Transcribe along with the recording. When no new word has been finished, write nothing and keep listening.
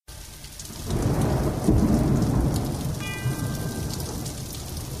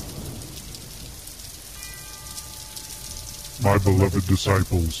my beloved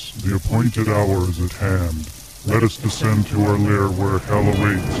disciples, the appointed hour is at hand. Let us descend to our lair where hell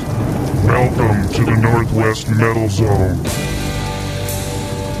awaits. Welcome to the Northwest Metal Zone.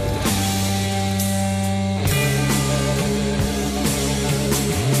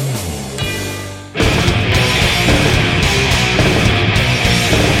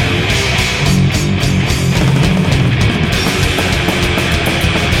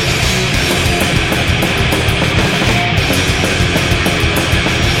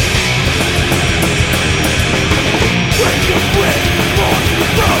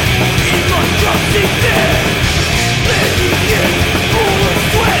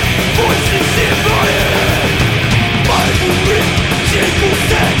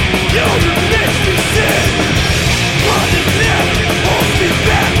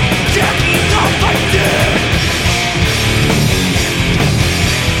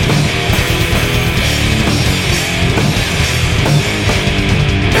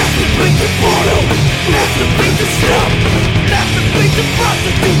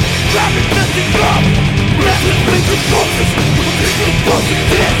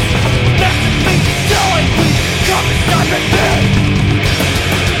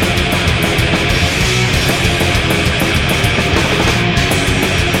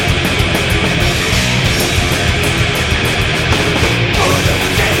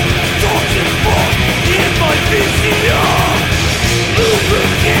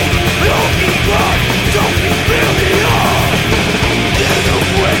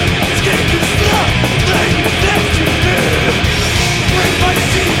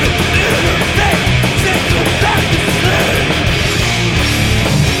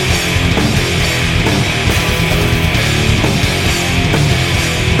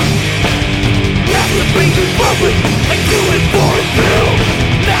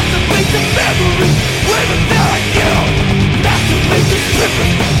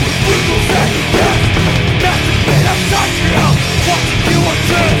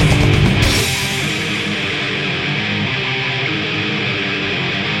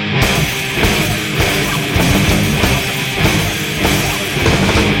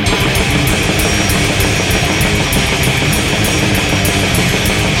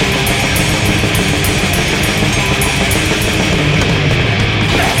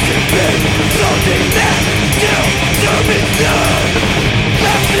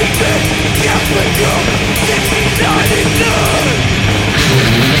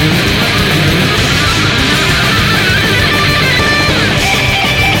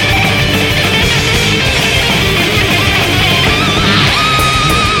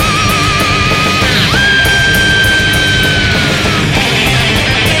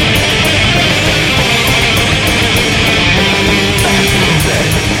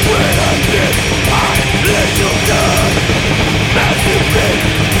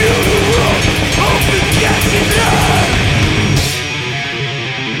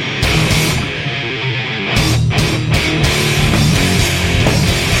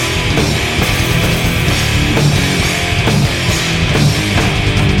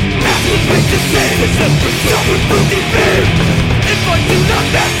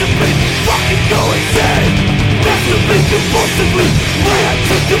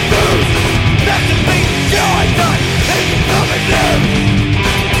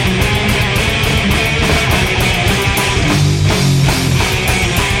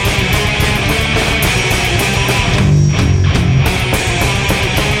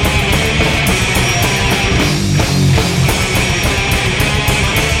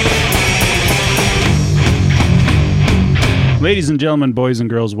 Ladies and gentlemen, boys and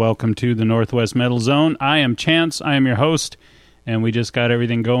girls, welcome to the Northwest Metal Zone. I am Chance, I am your host, and we just got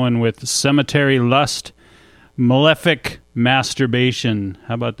everything going with Cemetery Lust, Malefic Masturbation.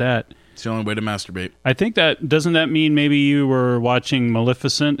 How about that? It's the only way to masturbate. I think doesn't that mean maybe you were watching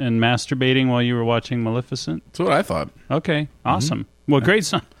Maleficent and masturbating while you were watching Maleficent? That's what I thought. Okay, awesome. Well, great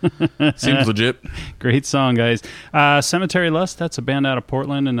song. Seems legit. Great song, guys. Cemetery Lust, that's a band out of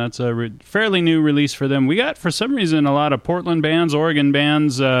Portland, and that's a fairly new release for them. We got, for some reason, a lot of Portland bands, Oregon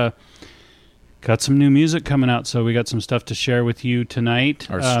bands, got some new music coming out, so we got some stuff to share with you tonight.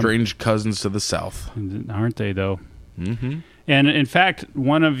 Our strange cousins to the south. Aren't they, though? Mm-hmm. And, in fact,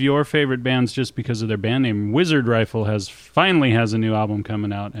 one of your favorite bands, just because of their band name, Wizard Rifle, finally has a new album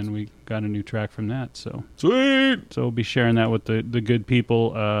coming out, and we got a new track from that. So Sweet! So we'll be sharing that with the good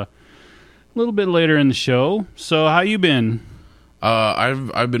people a little bit later in the show. So how you been?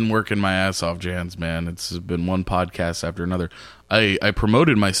 I've been working my ass off, Jans, man. It's been one podcast after another. I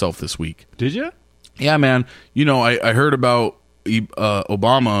promoted myself this week. Did you? Yeah, man. You know, I heard about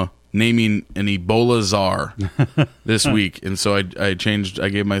Obama naming an Ebola czar this week, and so I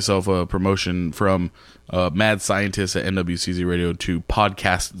gave myself a promotion from mad scientist at NWCZ Radio to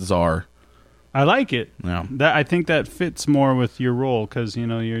podcast czar. I like it. Yeah. I think that fits more with your role because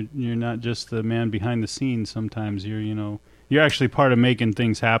you're not just the man behind the scenes. Sometimes you're actually part of making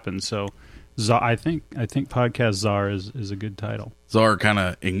things happen. So, I think podcast czar is a good title. Czar kind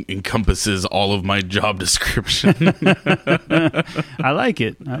of encompasses all of my job description. I like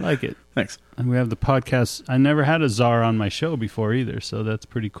it. Thanks. And we have the podcast. I never had a czar on my show before either, so that's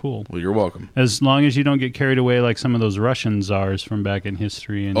pretty cool. Well, you're welcome. As long as you don't get carried away like some of those Russian czars from back in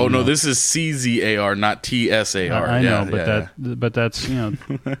history. And, no, this is CZAR, not TSAR. I know, but that's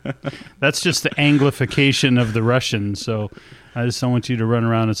that's just the Anglification of the Russian. So I just don't want you to run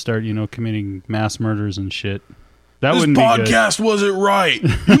around and start committing mass murders and shit. That this wouldn't podcast be good. wasn't right.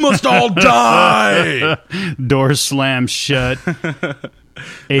 You must all die. Door slams shut.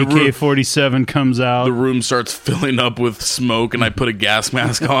 AK-47 comes out. The room starts filling up with smoke, and I put a gas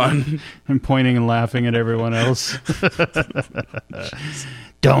mask on. And pointing and laughing at everyone else.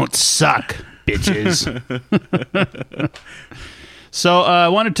 Don't suck, bitches. So I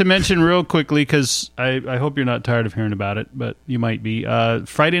wanted to mention real quickly, because I hope you're not tired of hearing about it, but you might be.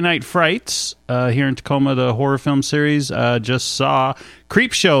 Friday Night Frights here in Tacoma, the horror film series, just saw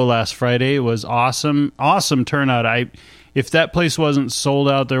Creepshow last Friday. It was awesome. Awesome turnout. If that place wasn't sold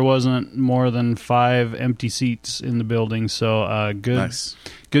out, there wasn't more than 5 empty seats in the building. So good. Nice.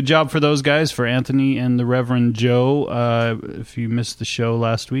 Good job for those guys, for Anthony and the Reverend Joe. If you missed the show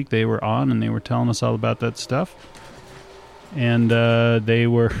last week, they were on and they were telling us all about that stuff. And they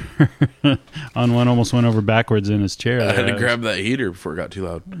were on one, almost went over backwards in his chair. I had to grab that heater before it got too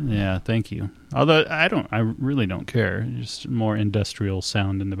loud. Yeah, thank you. Although I really don't care. Just more industrial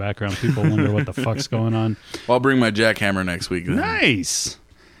sound in the background. People wonder what the fuck's going on. Well, I'll bring my jackhammer next week. Then. Nice.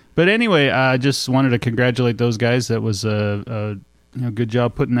 But anyway, I just wanted to congratulate those guys. That was a good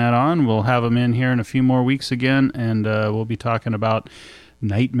job putting that on. We'll have them in here in a few more weeks again, and we'll be talking about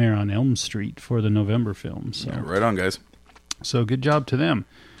Nightmare on Elm Street for the November film. So. Yeah, right on, guys. So good job to them.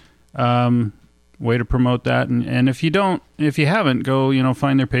 Way to promote that. And if you haven't, go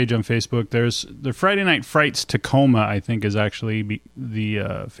find their page on Facebook. There's the Friday Night Frights Tacoma, I think, is actually the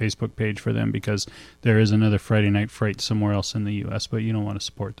Facebook page for them, because there is another Friday Night Fright somewhere else in the U.S., but you don't want to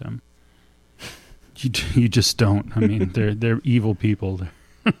support them. You just don't. I mean, they're evil people.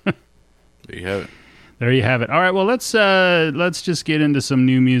 There you have it. There you have it. All right. Well, let's just get into some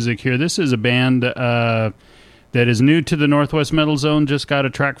new music here. This is a band that is new to the Northwest Metal Zone. Just got a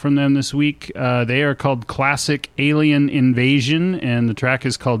track from them this week. They are called Classic Alien Invasion, and the track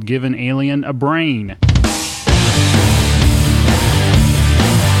is called Give an Alien a Brain.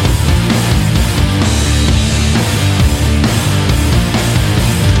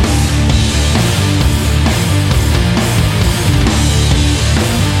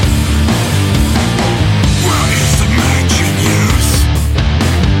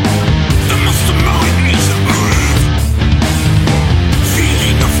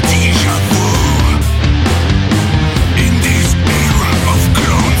 In this era of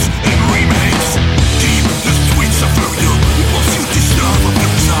clones and remakes,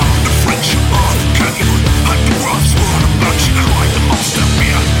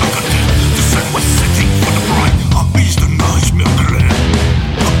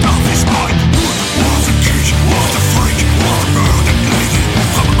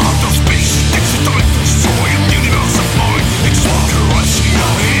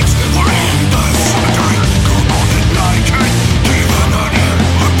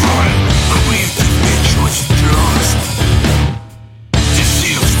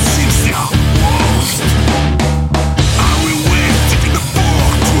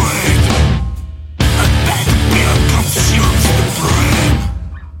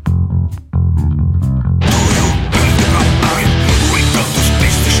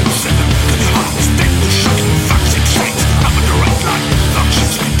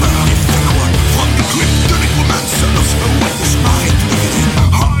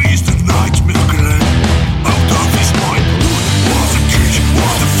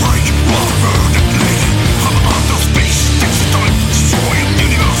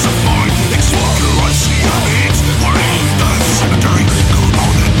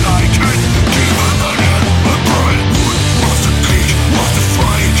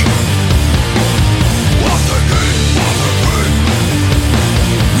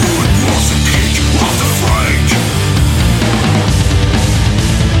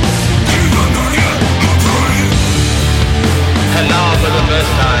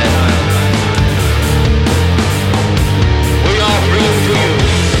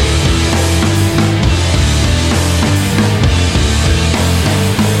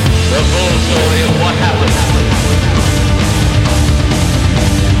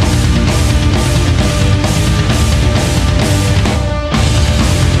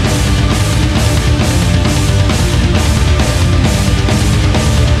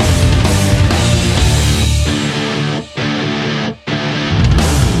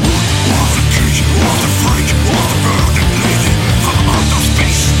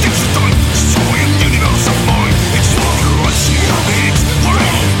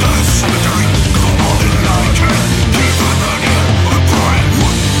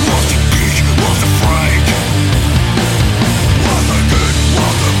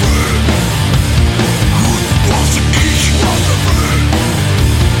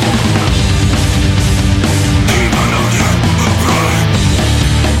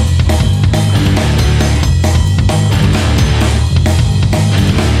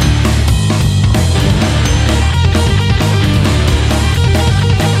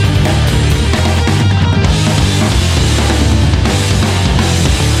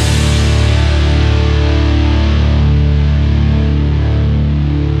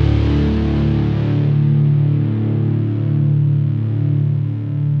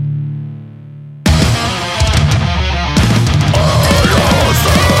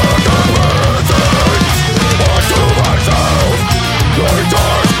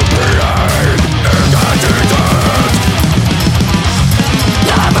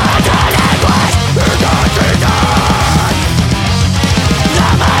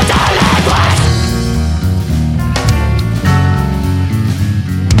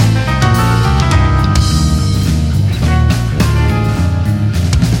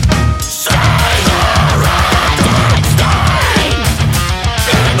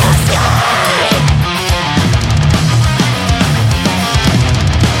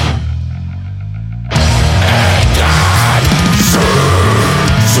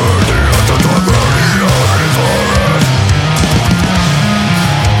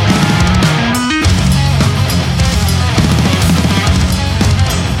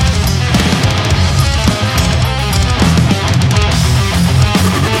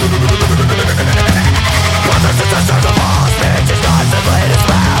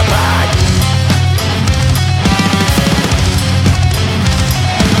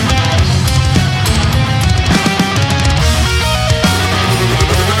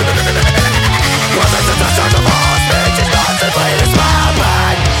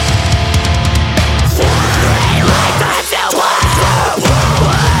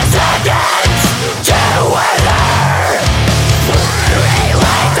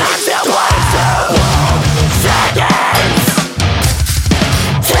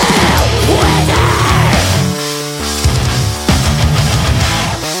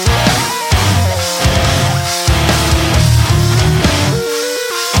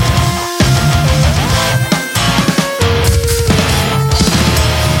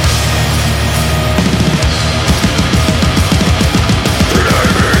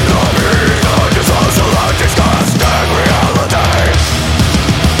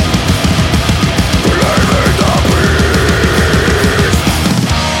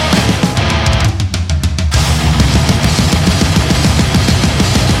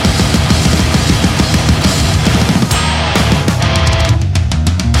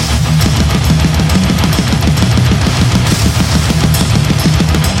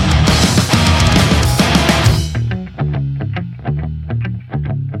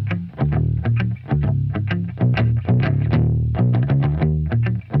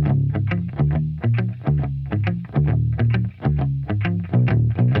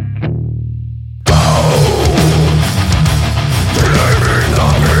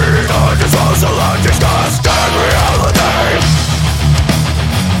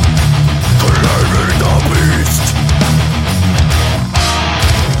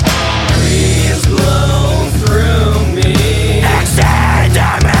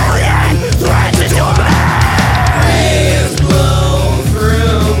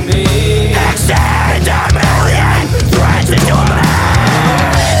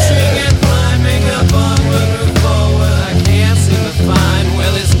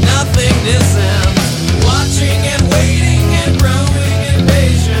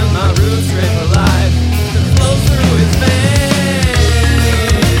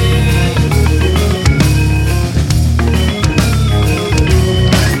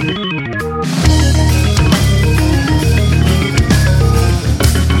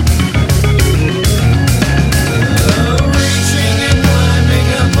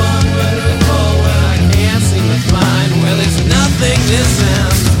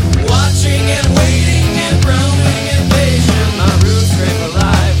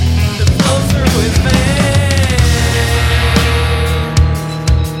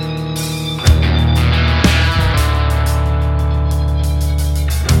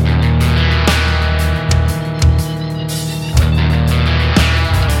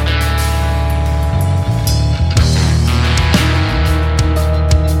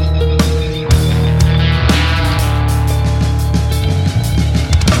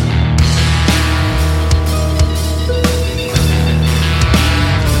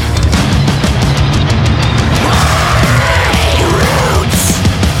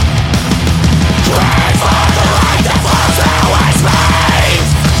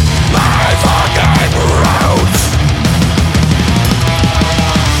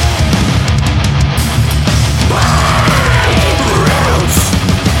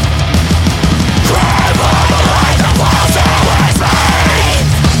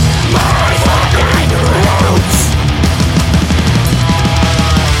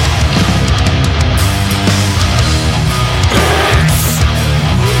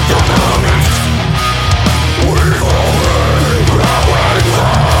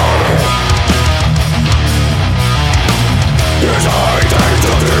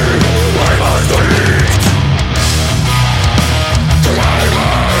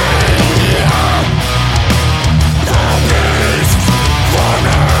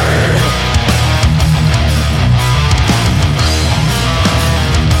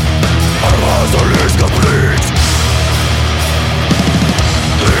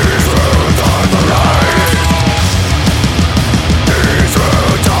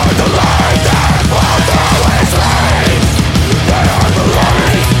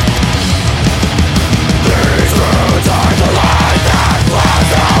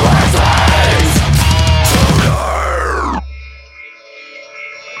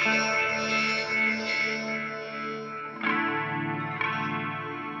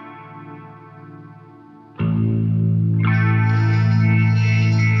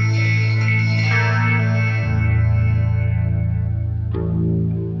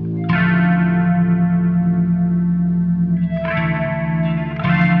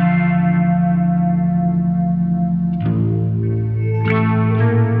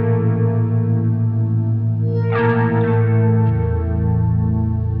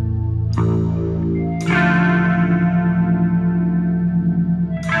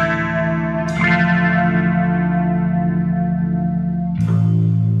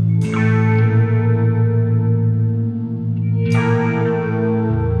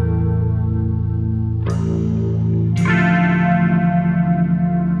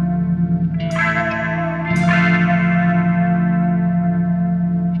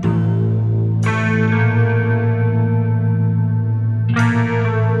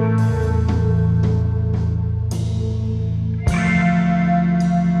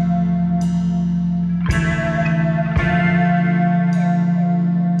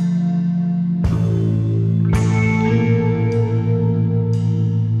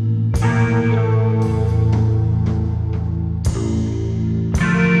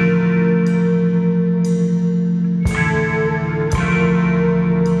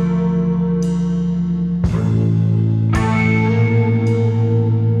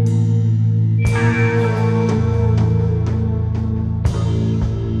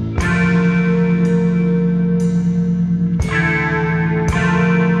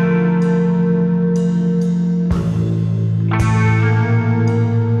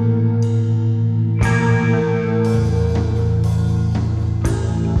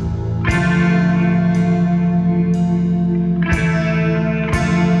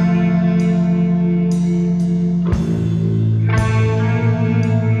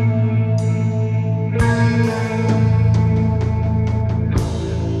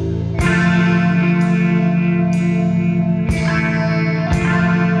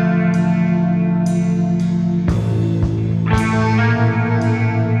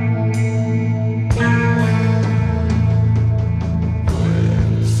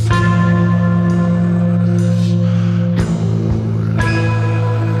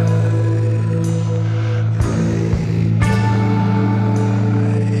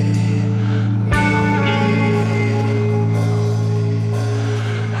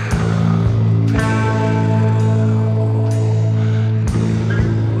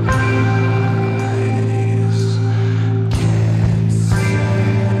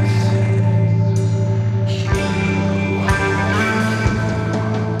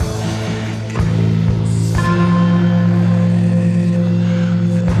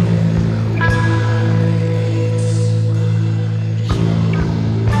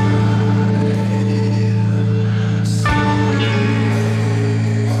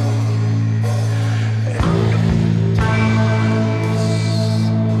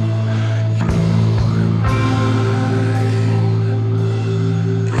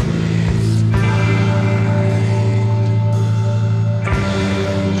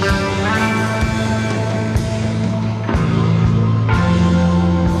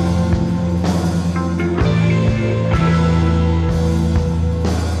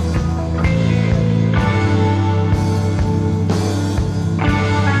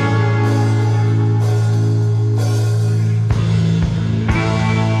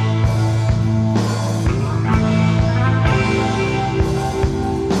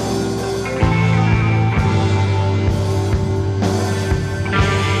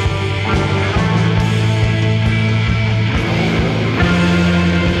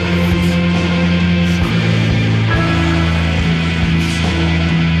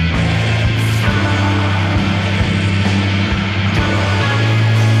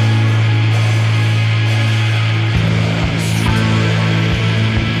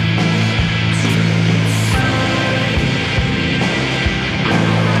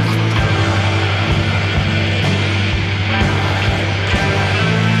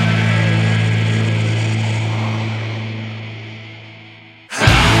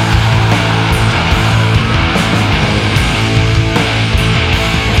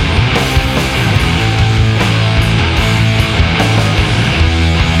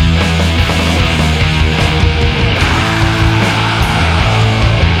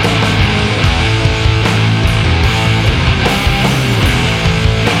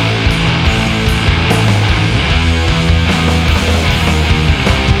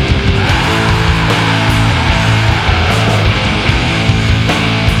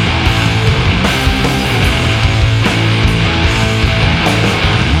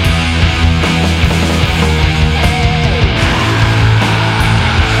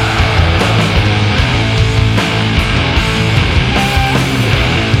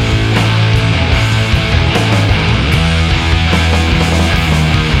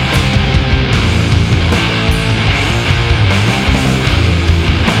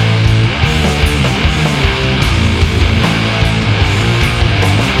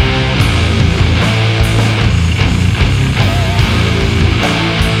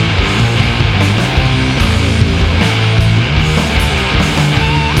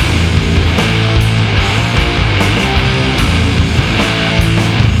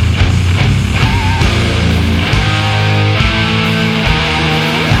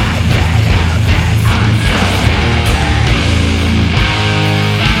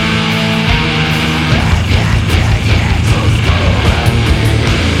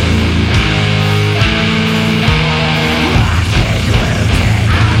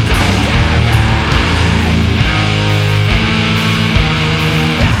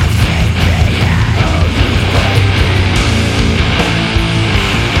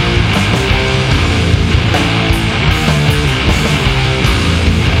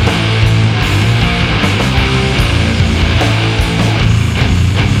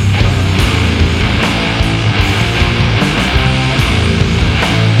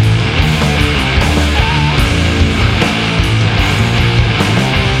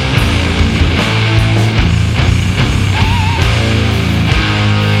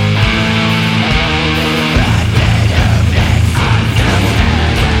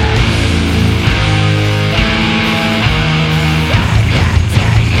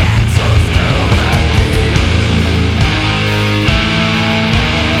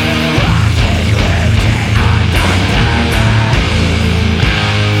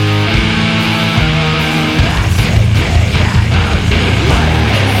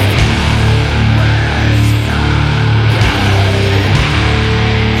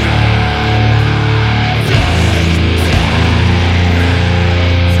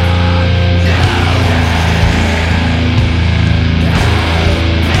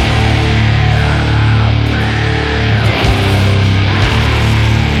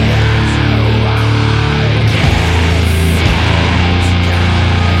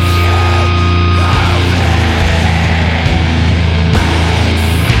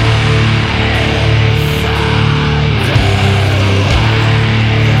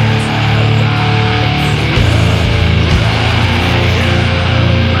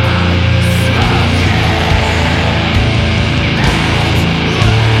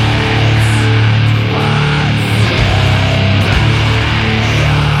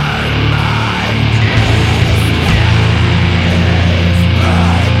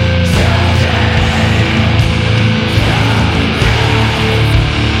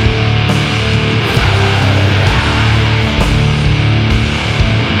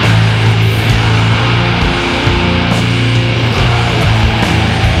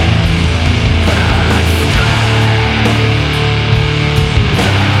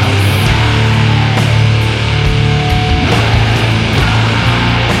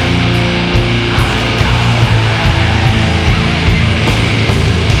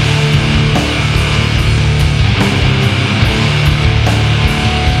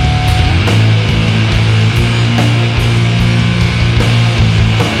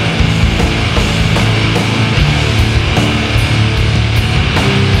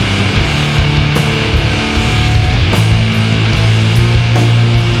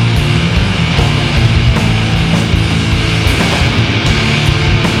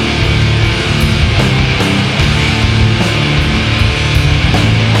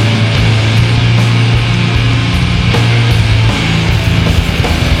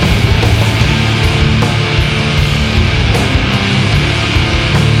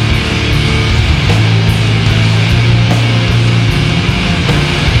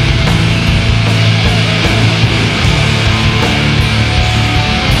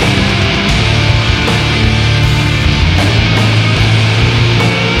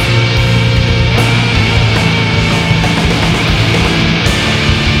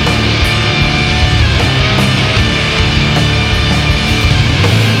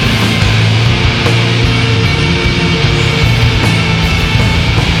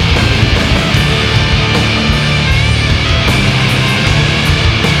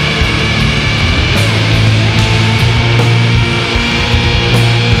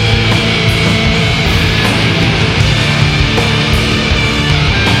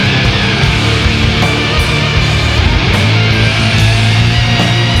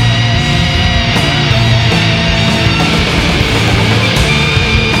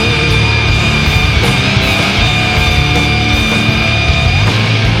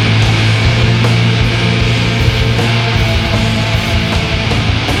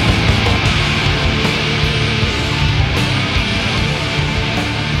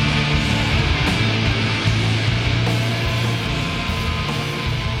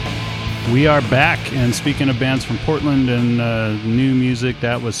 We are back, and speaking of bands from Portland and new music,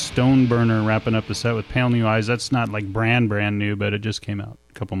 that was Stoneburner wrapping up the set with Pale New Eyes. That's not like brand new, but it just came out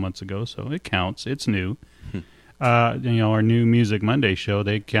a couple months ago, so it counts. It's new. Our new Music Monday show,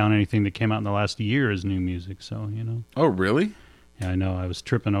 they count anything that came out in the last year as new music, so, Oh, really? Yeah, I know. I was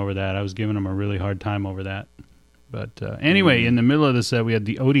tripping over that. I was giving them a really hard time over that. But anyway, in the middle of the set, we had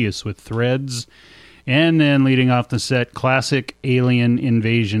The Odious with Threads. And then leading off the set, classic Alien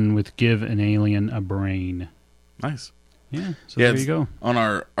Invasion with Give an Alien a Brain. Nice. Yeah, so there you go. On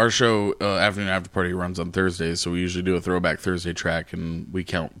our show, Afternoon After Party runs on Thursdays, so we usually do a Throwback Thursday track, and we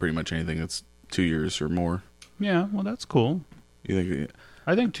count pretty much anything that's 2 years or more. Yeah, well, that's cool. You think?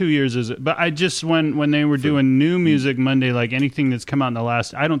 I think 2 years is... But I just, when they were doing new Music Monday, like anything that's come out in the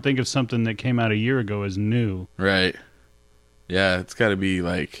last... I don't think of something that came out a year ago as new. Right. Yeah, it's got to be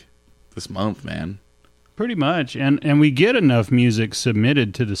like this month, man. Pretty much, and we get enough music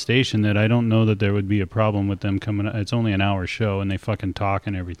submitted to the station that I don't know that there would be a problem with them coming up. It's only an hour show, and they fucking talk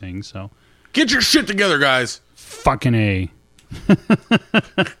and everything, so... Get your shit together, guys! Fucking A.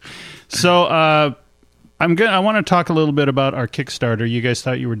 So, I want to talk a little bit about our Kickstarter. You guys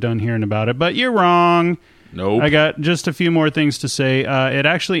thought you were done hearing about it, but you're wrong. Nope. I got just a few more things to say. It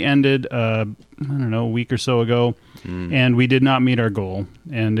actually ended, a week or so ago, and we did not meet our goal.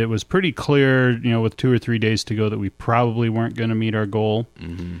 And it was pretty clear, with 2 or 3 days to go, that we probably weren't going to meet our goal.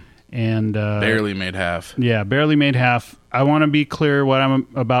 Mm-hmm. And barely made half. Yeah, barely made half. I want to be clear what I'm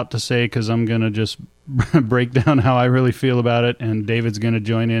about to say, because I'm going to just break down how I really feel about it, and David's going to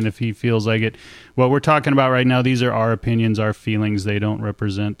join in if he feels like it. What we're talking about right now, these are our opinions, our feelings. They don't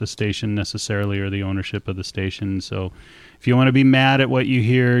represent the station necessarily or the ownership of the station. So if you want to be mad at what you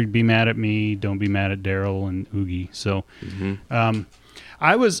hear, be mad at me. Don't be mad at Daryl and Oogie. So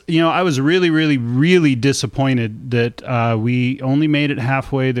I was really, really, really disappointed that we only made it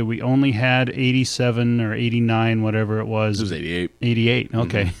halfway, that we only had 87 or 89, whatever it was. It was 88. 88,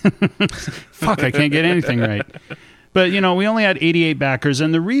 okay. Fuck, I can't get anything right. But, we only had 88 backers,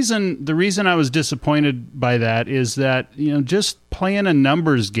 and the reason I was disappointed by that is that, just playing a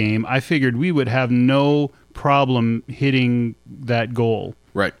numbers game, I figured we would have no problem hitting that goal.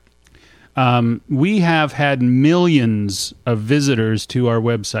 Right. We have had millions of visitors to our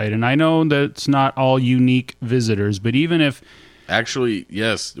website, and I know that's not all unique visitors, but even if... Actually,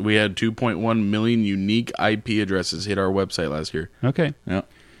 yes, we had 2.1 million unique IP addresses hit our website last year. Okay. Yeah.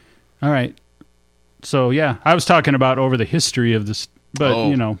 All right. So, yeah, I was talking about over the history of this, but,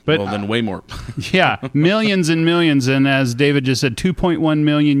 well, then way more. Yeah, millions and millions, and as David just said, 2.1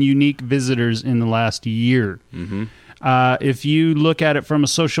 million unique visitors in the last year. Mm-hmm. If you look at it from a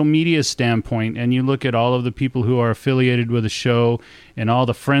social media standpoint, and you look at all of the people who are affiliated with the show and all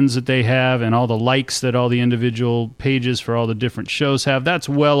the friends that they have and all the likes that all the individual pages for all the different shows have, that's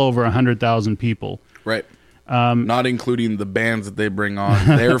well over 100,000 people. Right. Not including the bands that they bring on,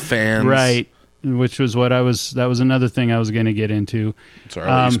 their fans. Right. Which was that was another thing I was going to get into. Sorry,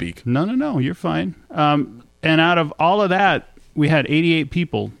 I'll let you speak. No, you're fine. And out of all of that, we had 88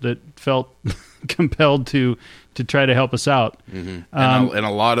 people that felt compelled to try to help us out. Mm-hmm. And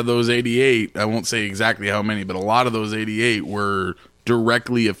a lot of those 88, I won't say exactly how many, but a lot of those 88 were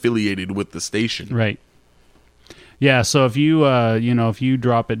directly affiliated with the station. Right. Yeah, so if you if you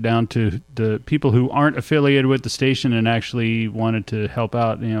drop it down to the people who aren't affiliated with the station and actually wanted to help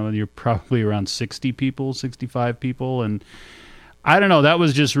out, you're probably around 60 people, 65 people, and I don't know, that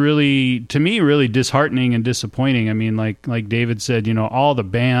was just really, to me, really disheartening and disappointing. I mean, like David said, all the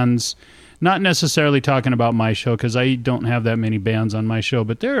bands, not necessarily talking about my show because I don't have that many bands on my show,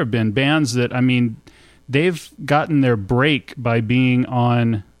 but there have been bands that, they've gotten their break by being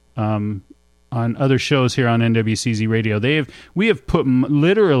on other shows here on NWCZ Radio. We have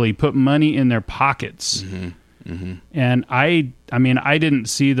literally put money in their pockets. Mm-hmm. Mm-hmm. And I didn't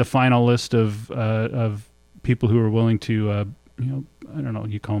see the final list of people who were willing to, I don't know,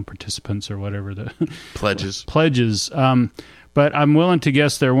 you call them participants or whatever, the pledges. But I'm willing to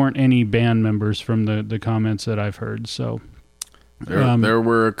guess there weren't any band members from the comments that I've heard. So there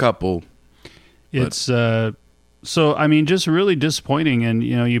were a couple. It's just really disappointing. And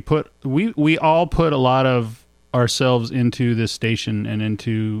we all put a lot of ourselves into this station and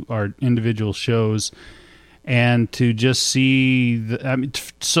into our individual shows, and to just see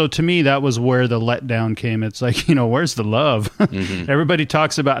so to me that was where the letdown came. It's like, where's the love? Mm-hmm. Everybody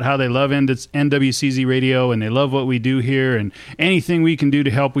talks about how they love NWCZ Radio and they love what we do here and anything we can do to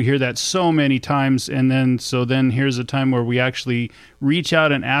help. We hear that so many times, and then here's a time where we actually reach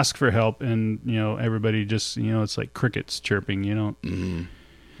out and ask for help, and everybody just it's like crickets chirping. Mm-hmm.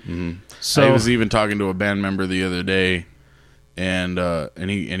 Mm-hmm. So I was even talking to a band member the other day, and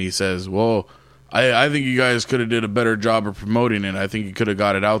he says, "Well, I think you guys could have did a better job of promoting it. I think you could have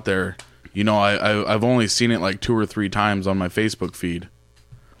got it out there. You know, I've only seen it like 2 or 3 times on my Facebook feed."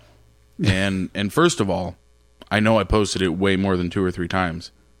 And first of all, I know I posted it way more than 2 or 3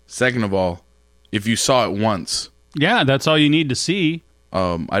 times. Second of all, if you saw it once, yeah, that's all you need to see.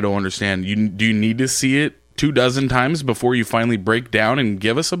 I don't understand. Do you need to see it 24 times before you finally break down and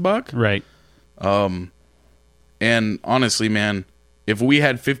give us $1? Right. And honestly, man, if we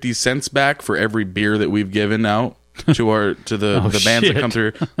had 50 cents back for every beer that we've given out to the bands that come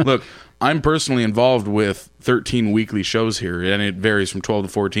through, look, I'm personally involved with 13 weekly shows here, and it varies from 12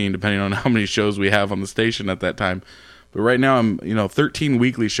 to 14 depending on how many shows we have on the station at that time. But right now, I'm 13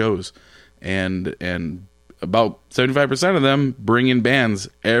 weekly shows, and about 75% of them bring in bands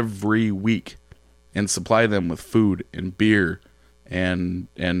every week and supply them with food and beer and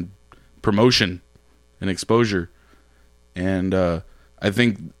promotion and exposure. And I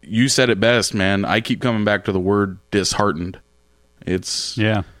think you said it best, man. I keep coming back to the word disheartened. It's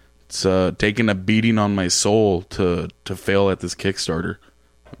taking a beating on my soul to fail at this Kickstarter,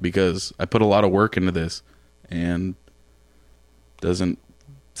 because I put a lot of work into this and doesn't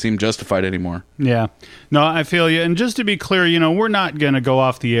seem justified anymore. Yeah. No, I feel you. And just to be clear, we're not going to go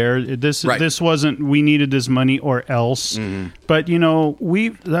off the air. This wasn't we needed this money or else. Mm-hmm. But,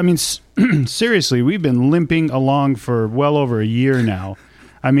 seriously, we've been limping along for well over a year now.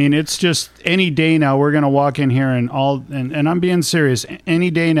 I mean, it's just any day now we're going to walk in here and I'm being serious.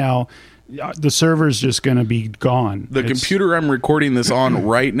 Any day now, the server's just going to be gone. The computer I'm recording this on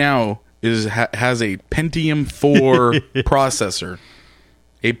right now has a Pentium 4 processor.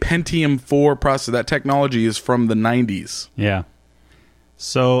 A Pentium 4 processor. That technology is from the 90s. Yeah.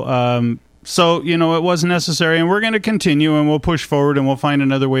 So it wasn't necessary, and we're going to continue, and we'll push forward, and we'll find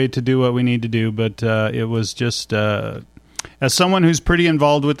another way to do what we need to do. But it was just, as someone who's pretty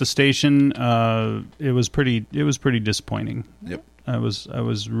involved with the station, it was pretty disappointing. Yep. I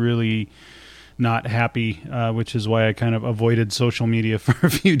was really not happy, which is why I kind of avoided social media for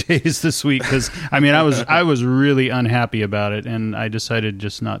a few days this week, because I was really unhappy about it, and I decided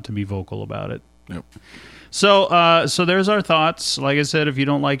just not to be vocal about it. Yep. So there's our thoughts. Like I said, if you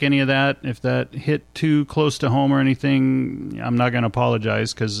don't like any of that, if that hit too close to home or anything, I'm not going to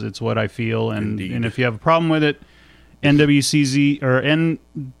apologize, because it's what I feel, and if you have a problem with it, NWCZ or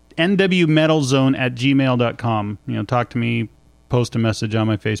NWmetalZone@gmail.com. Talk to me. Post a message on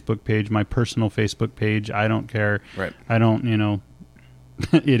my Facebook page, my personal Facebook page. I don't care. Right. I don't,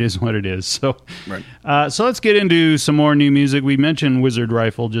 it is what it is. So, right. So let's get into some more new music. We mentioned Wizard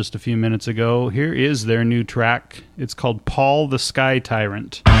Rifle just a few minutes ago. Here is their new track. It's called Paul the Sky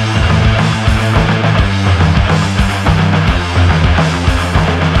Tyrant. Alright!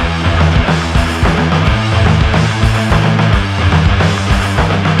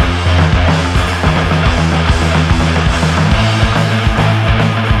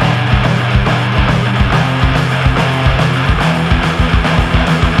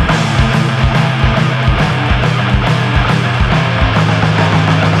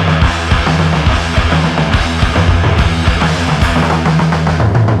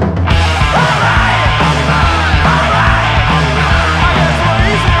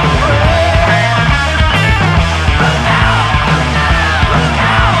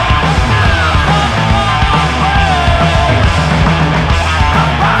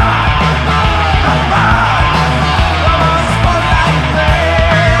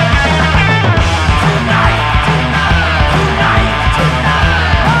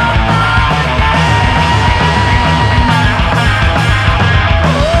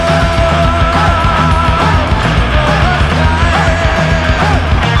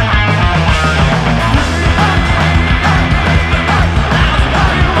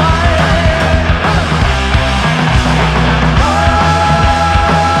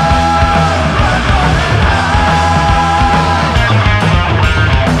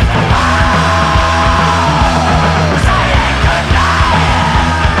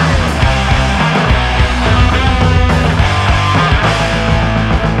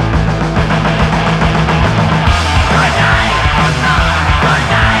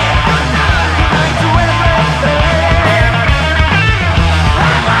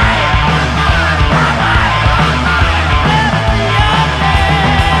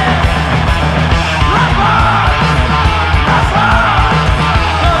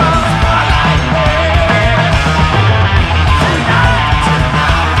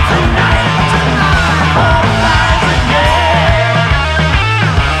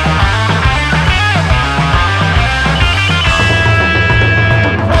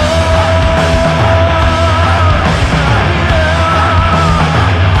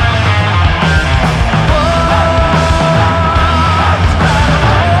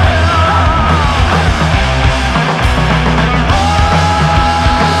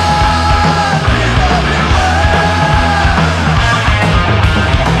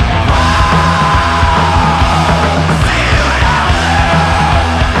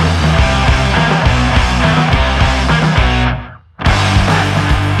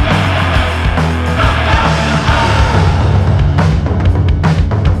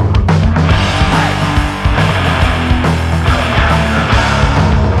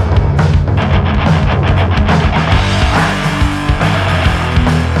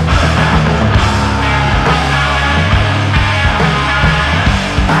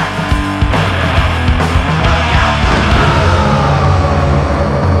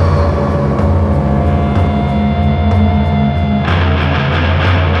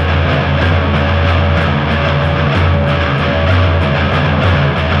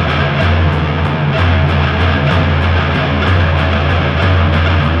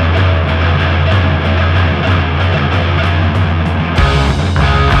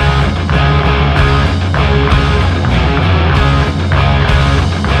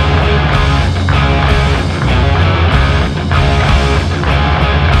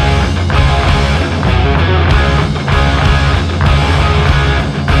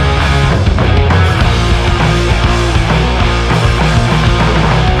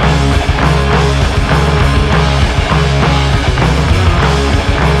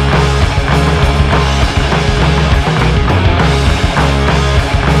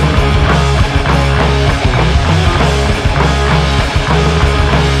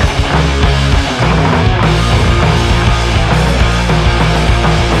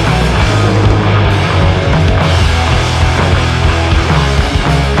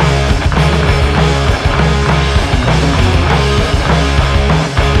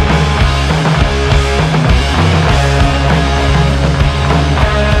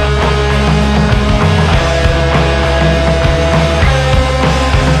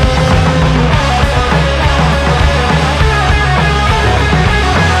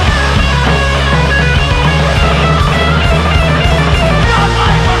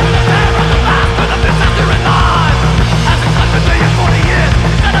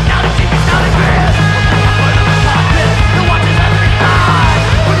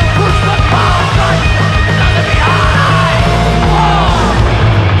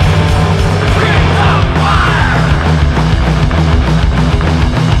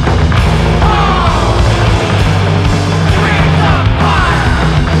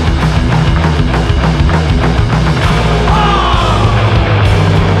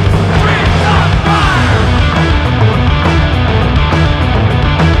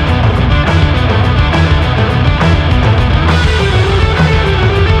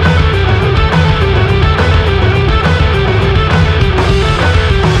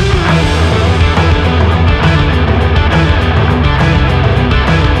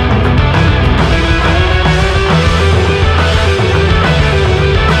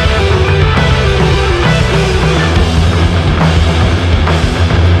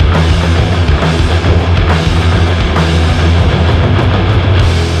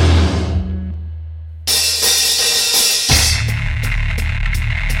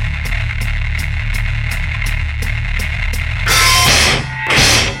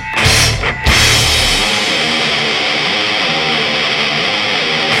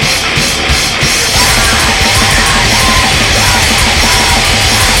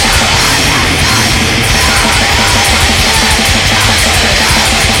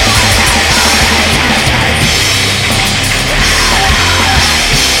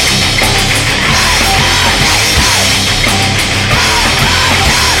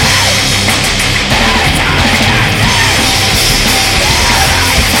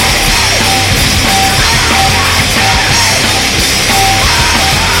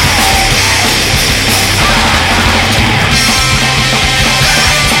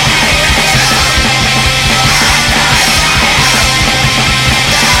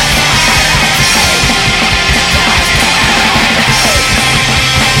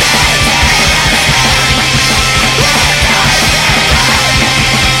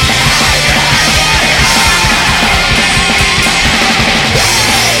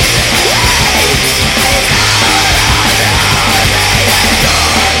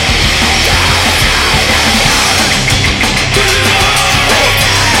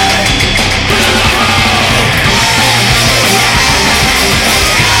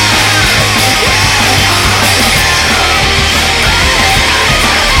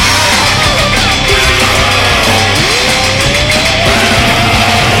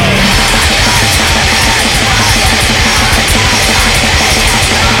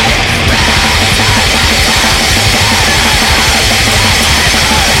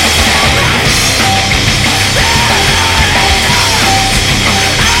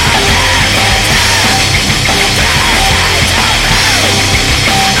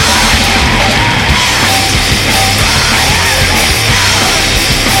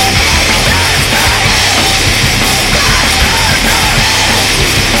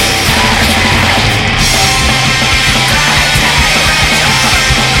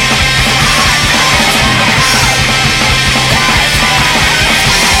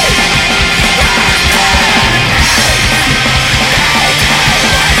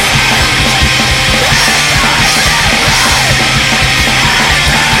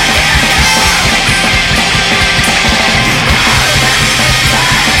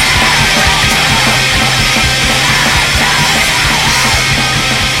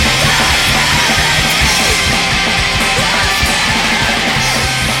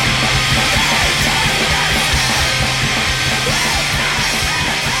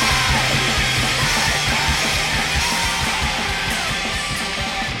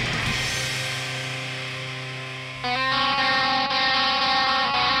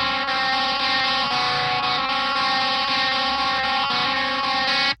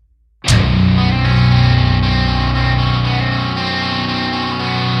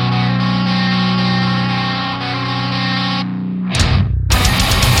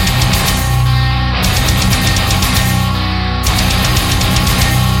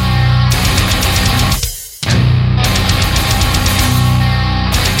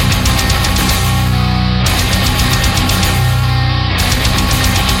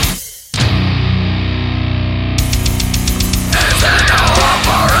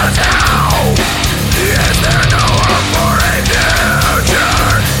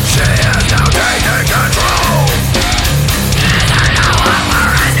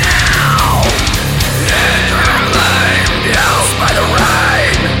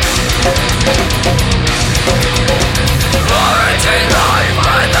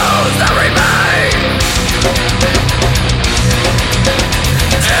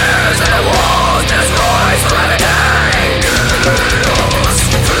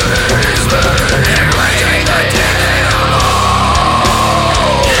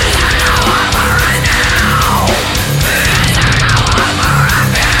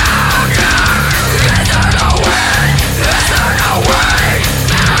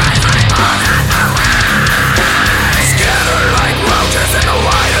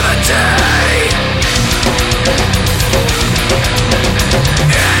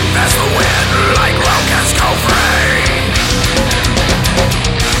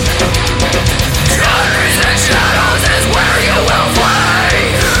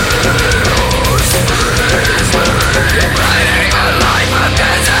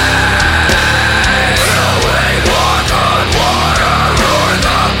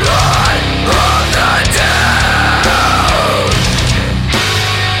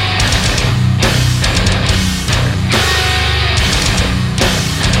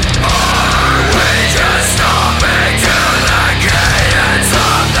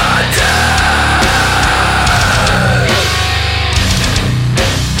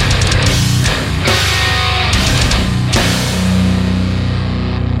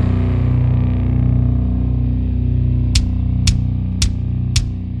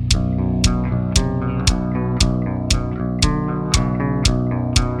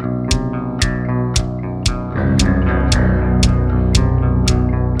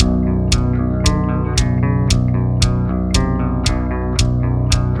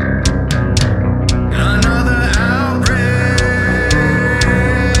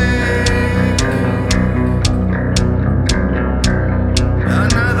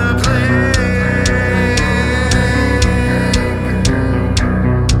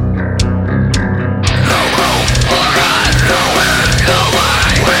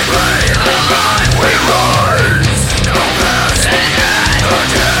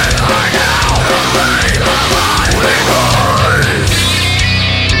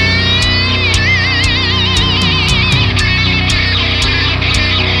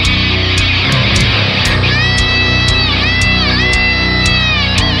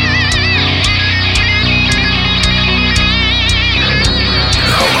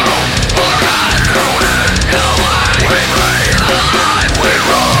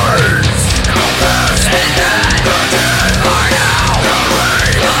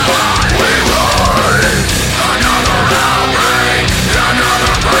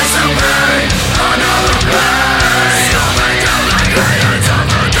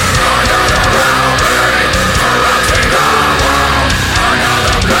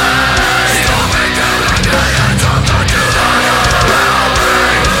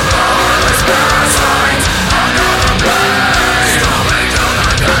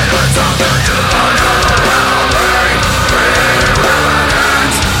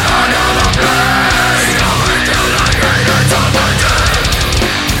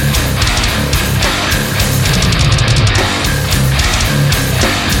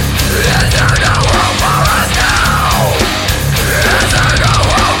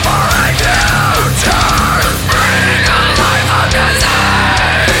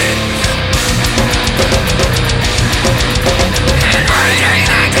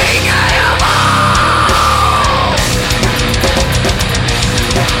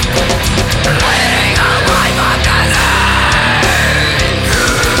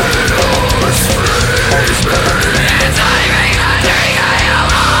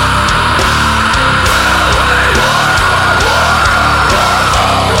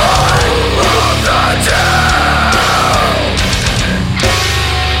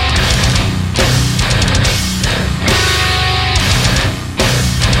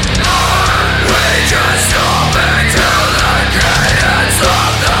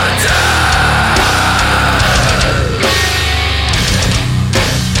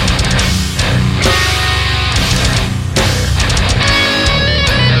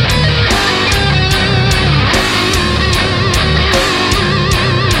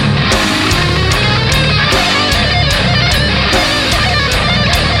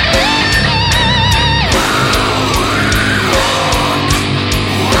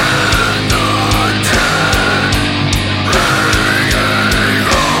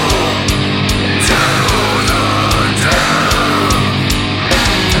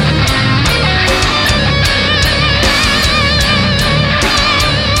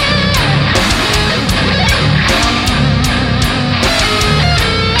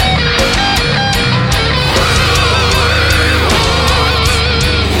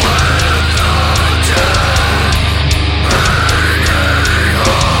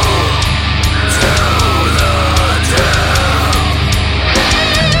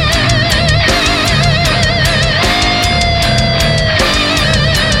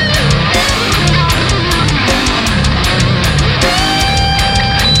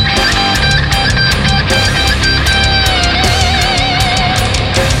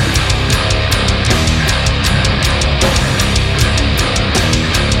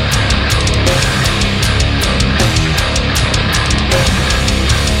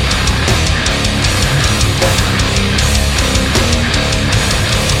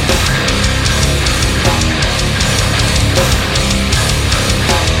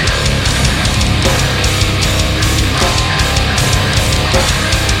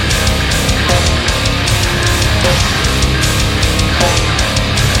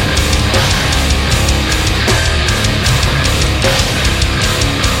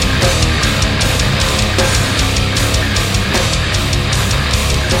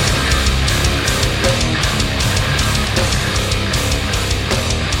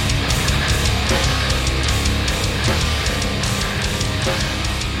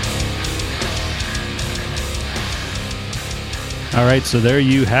 All right, so there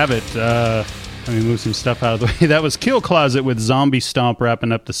you have it. Let me move some stuff out of the way. That was Kill Closet with Zombie Stomp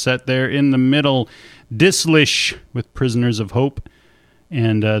wrapping up the set there. In the middle, Dislish with Prisoners of Hope.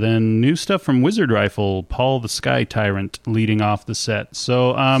 And then new stuff from Wizard Rifle, Paul the Sky Tyrant leading off the set.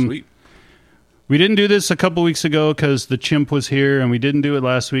 So Sweet. We didn't do this a couple weeks ago because the chimp was here, and we didn't do it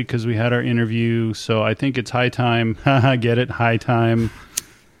last week because we had our interview. So I think it's high time. Get it? High time.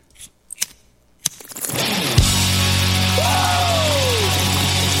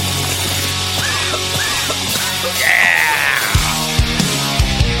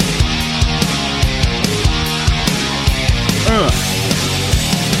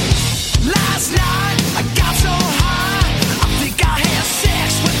 Last night I got so high, I think I had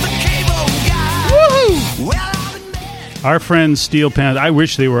sex with the cable guy. Well, I've been Our friends Steel Panther. I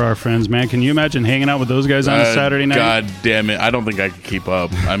wish they were our friends, man. Can you imagine hanging out with those guys on a Saturday night? God damn it! I don't think I could keep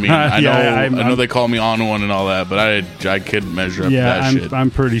up. I mean, I know they call me on one and all that, but I couldn't measure up to that shit.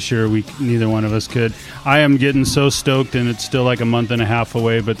 I'm pretty sure neither one of us could. I am getting so stoked, and it's still like a month and a half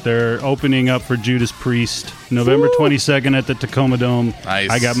away, but they're opening up for Judas Priest November 22nd at the Tacoma Dome.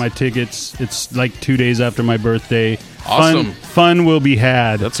 Nice. I got my tickets. It's like 2 days after my birthday. Awesome. Fun will be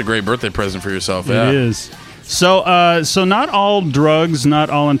had. That's a great birthday present for yourself. Yeah. It is. So not all drugs,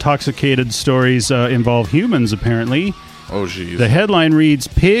 not all intoxicated stories involve humans, apparently. Oh, jeez. The headline reads,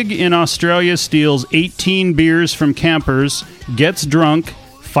 Pig in Australia steals 18 beers from campers, gets drunk,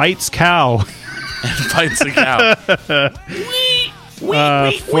 fights cow. Fights a cow.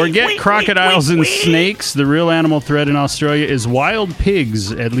 Forget crocodiles and snakes. The real animal threat in Australia is wild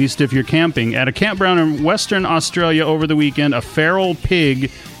pigs, at least if you're camping. At a campground in Western Australia over the weekend, a feral pig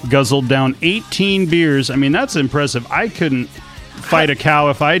guzzled down 18 beers. I mean, that's impressive. I couldn't fight a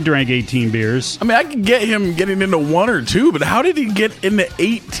cow if I drank 18 beers. I mean, I could get him getting into 1 or 2, but how did he get into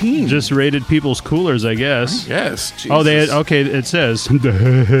 18? Just raided people's coolers, I guess. Yes. Jesus. Oh, it says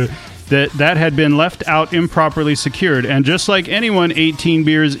that had been left out improperly secured. And just like anyone 18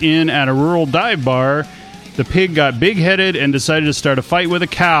 beers in at a rural dive bar, the pig got big-headed and decided to start a fight with a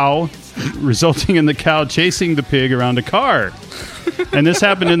cow, resulting in the cow chasing the pig around a car. And this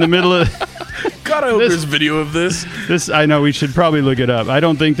happened in the middle of... God, I hope there's video of this. I know, we should probably look it up. I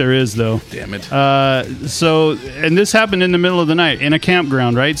don't think there is, though. Damn it. And this happened in the middle of the night in a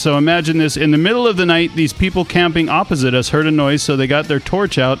campground, right? So imagine this. In the middle of the night, these people camping opposite us heard a noise, so they got their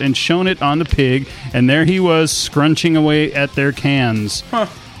torch out and shone it on the pig, and there he was, scrunching away at their cans. Huh.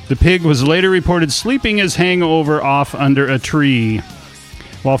 The pig was later reported sleeping his hangover off under a tree.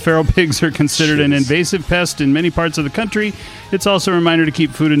 While feral pigs are considered an invasive pest in many parts of the country, it's also a reminder to keep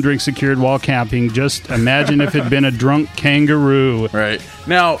food and drink secured while camping. Just imagine if it had been a drunk kangaroo. Right.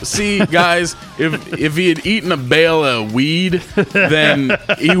 Now, see, guys, if he had eaten a bale of weed, then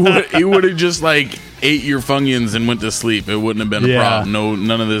he would have just, like, ate your Funyuns and went to sleep. It wouldn't have been a problem. No,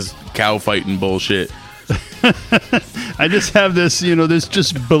 none of this cow fighting bullshit. I just have this, this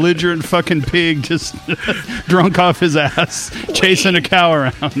just belligerent fucking pig just drunk off his ass, chasing a cow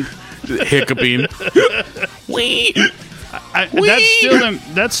around. Hiccuping.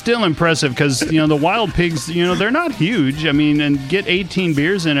 That's still impressive because, the wild pigs, they're not huge. I mean, and get 18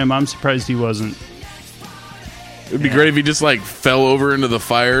 beers in him, I'm surprised he wasn't. It'd be great if he just, like, fell over into the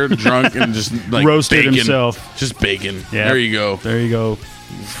fire drunk and just, like, roasted bacon. himself. Just bacon. Yeah. There you go. There you go.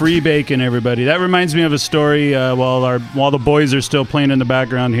 Free bacon, everybody. That reminds me of a story while the boys are still playing in the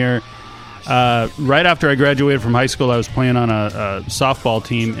background here. Right after I graduated from high school, I was playing on a softball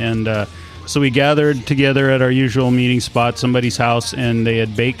team, and so we gathered together at our usual meeting spot, somebody's house, and they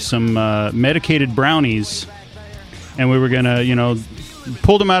had baked some medicated brownies, and we were going to,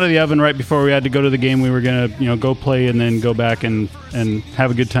 pulled them out of the oven right before we had to go to the game. We were going to, go play and then go back and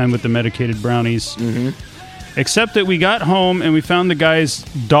have a good time with the medicated brownies. Mm-hmm. Except that we got home and we found the guy's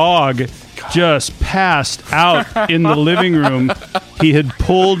dog just passed out in the living room. He had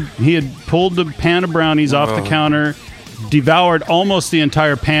pulled the pan of brownies off the counter, devoured almost the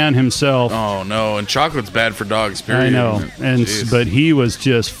entire pan himself. Oh no! And chocolate's bad for dogs. Period. I know, but he was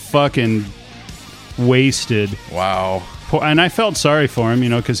just fucking wasted. Wow. And I felt sorry for him,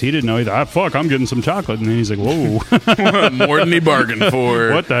 because he didn't know. He thought, fuck, I'm getting some chocolate. And then he's like, whoa. More than he bargained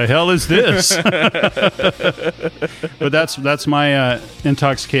for. What the hell is this? But that's my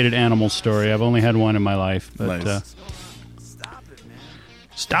intoxicated animal story. I've only had one in my life. But, nice.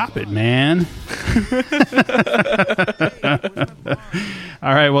 Stop it, man.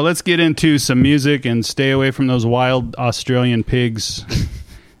 All right, well, let's get into some music and stay away from those wild Australian pigs.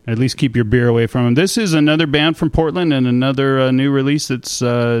 At least keep your beer away from them. This is another band from Portland and another new release that's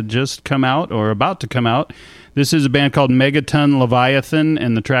just come out or about to come out. This is a band called Megaton Leviathan,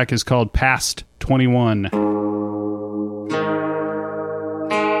 and the track is called Past 21.